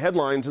see in the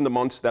headlines in the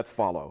months that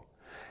follow.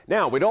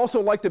 Now, we'd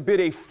also like to bid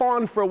a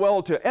fond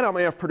farewell to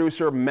NMIF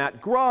producer Matt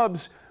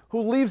Grubbs,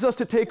 who leaves us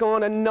to take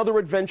on another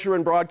adventure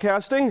in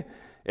broadcasting.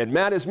 And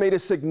Matt has made a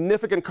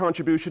significant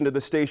contribution to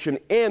the station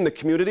and the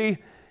community.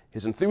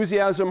 His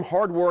enthusiasm,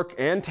 hard work,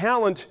 and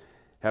talent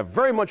have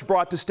very much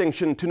brought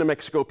distinction to New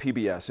Mexico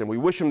PBS, and we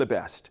wish him the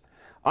best.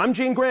 I'm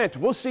Gene Grant.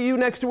 We'll see you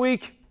next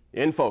week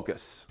in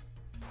Focus.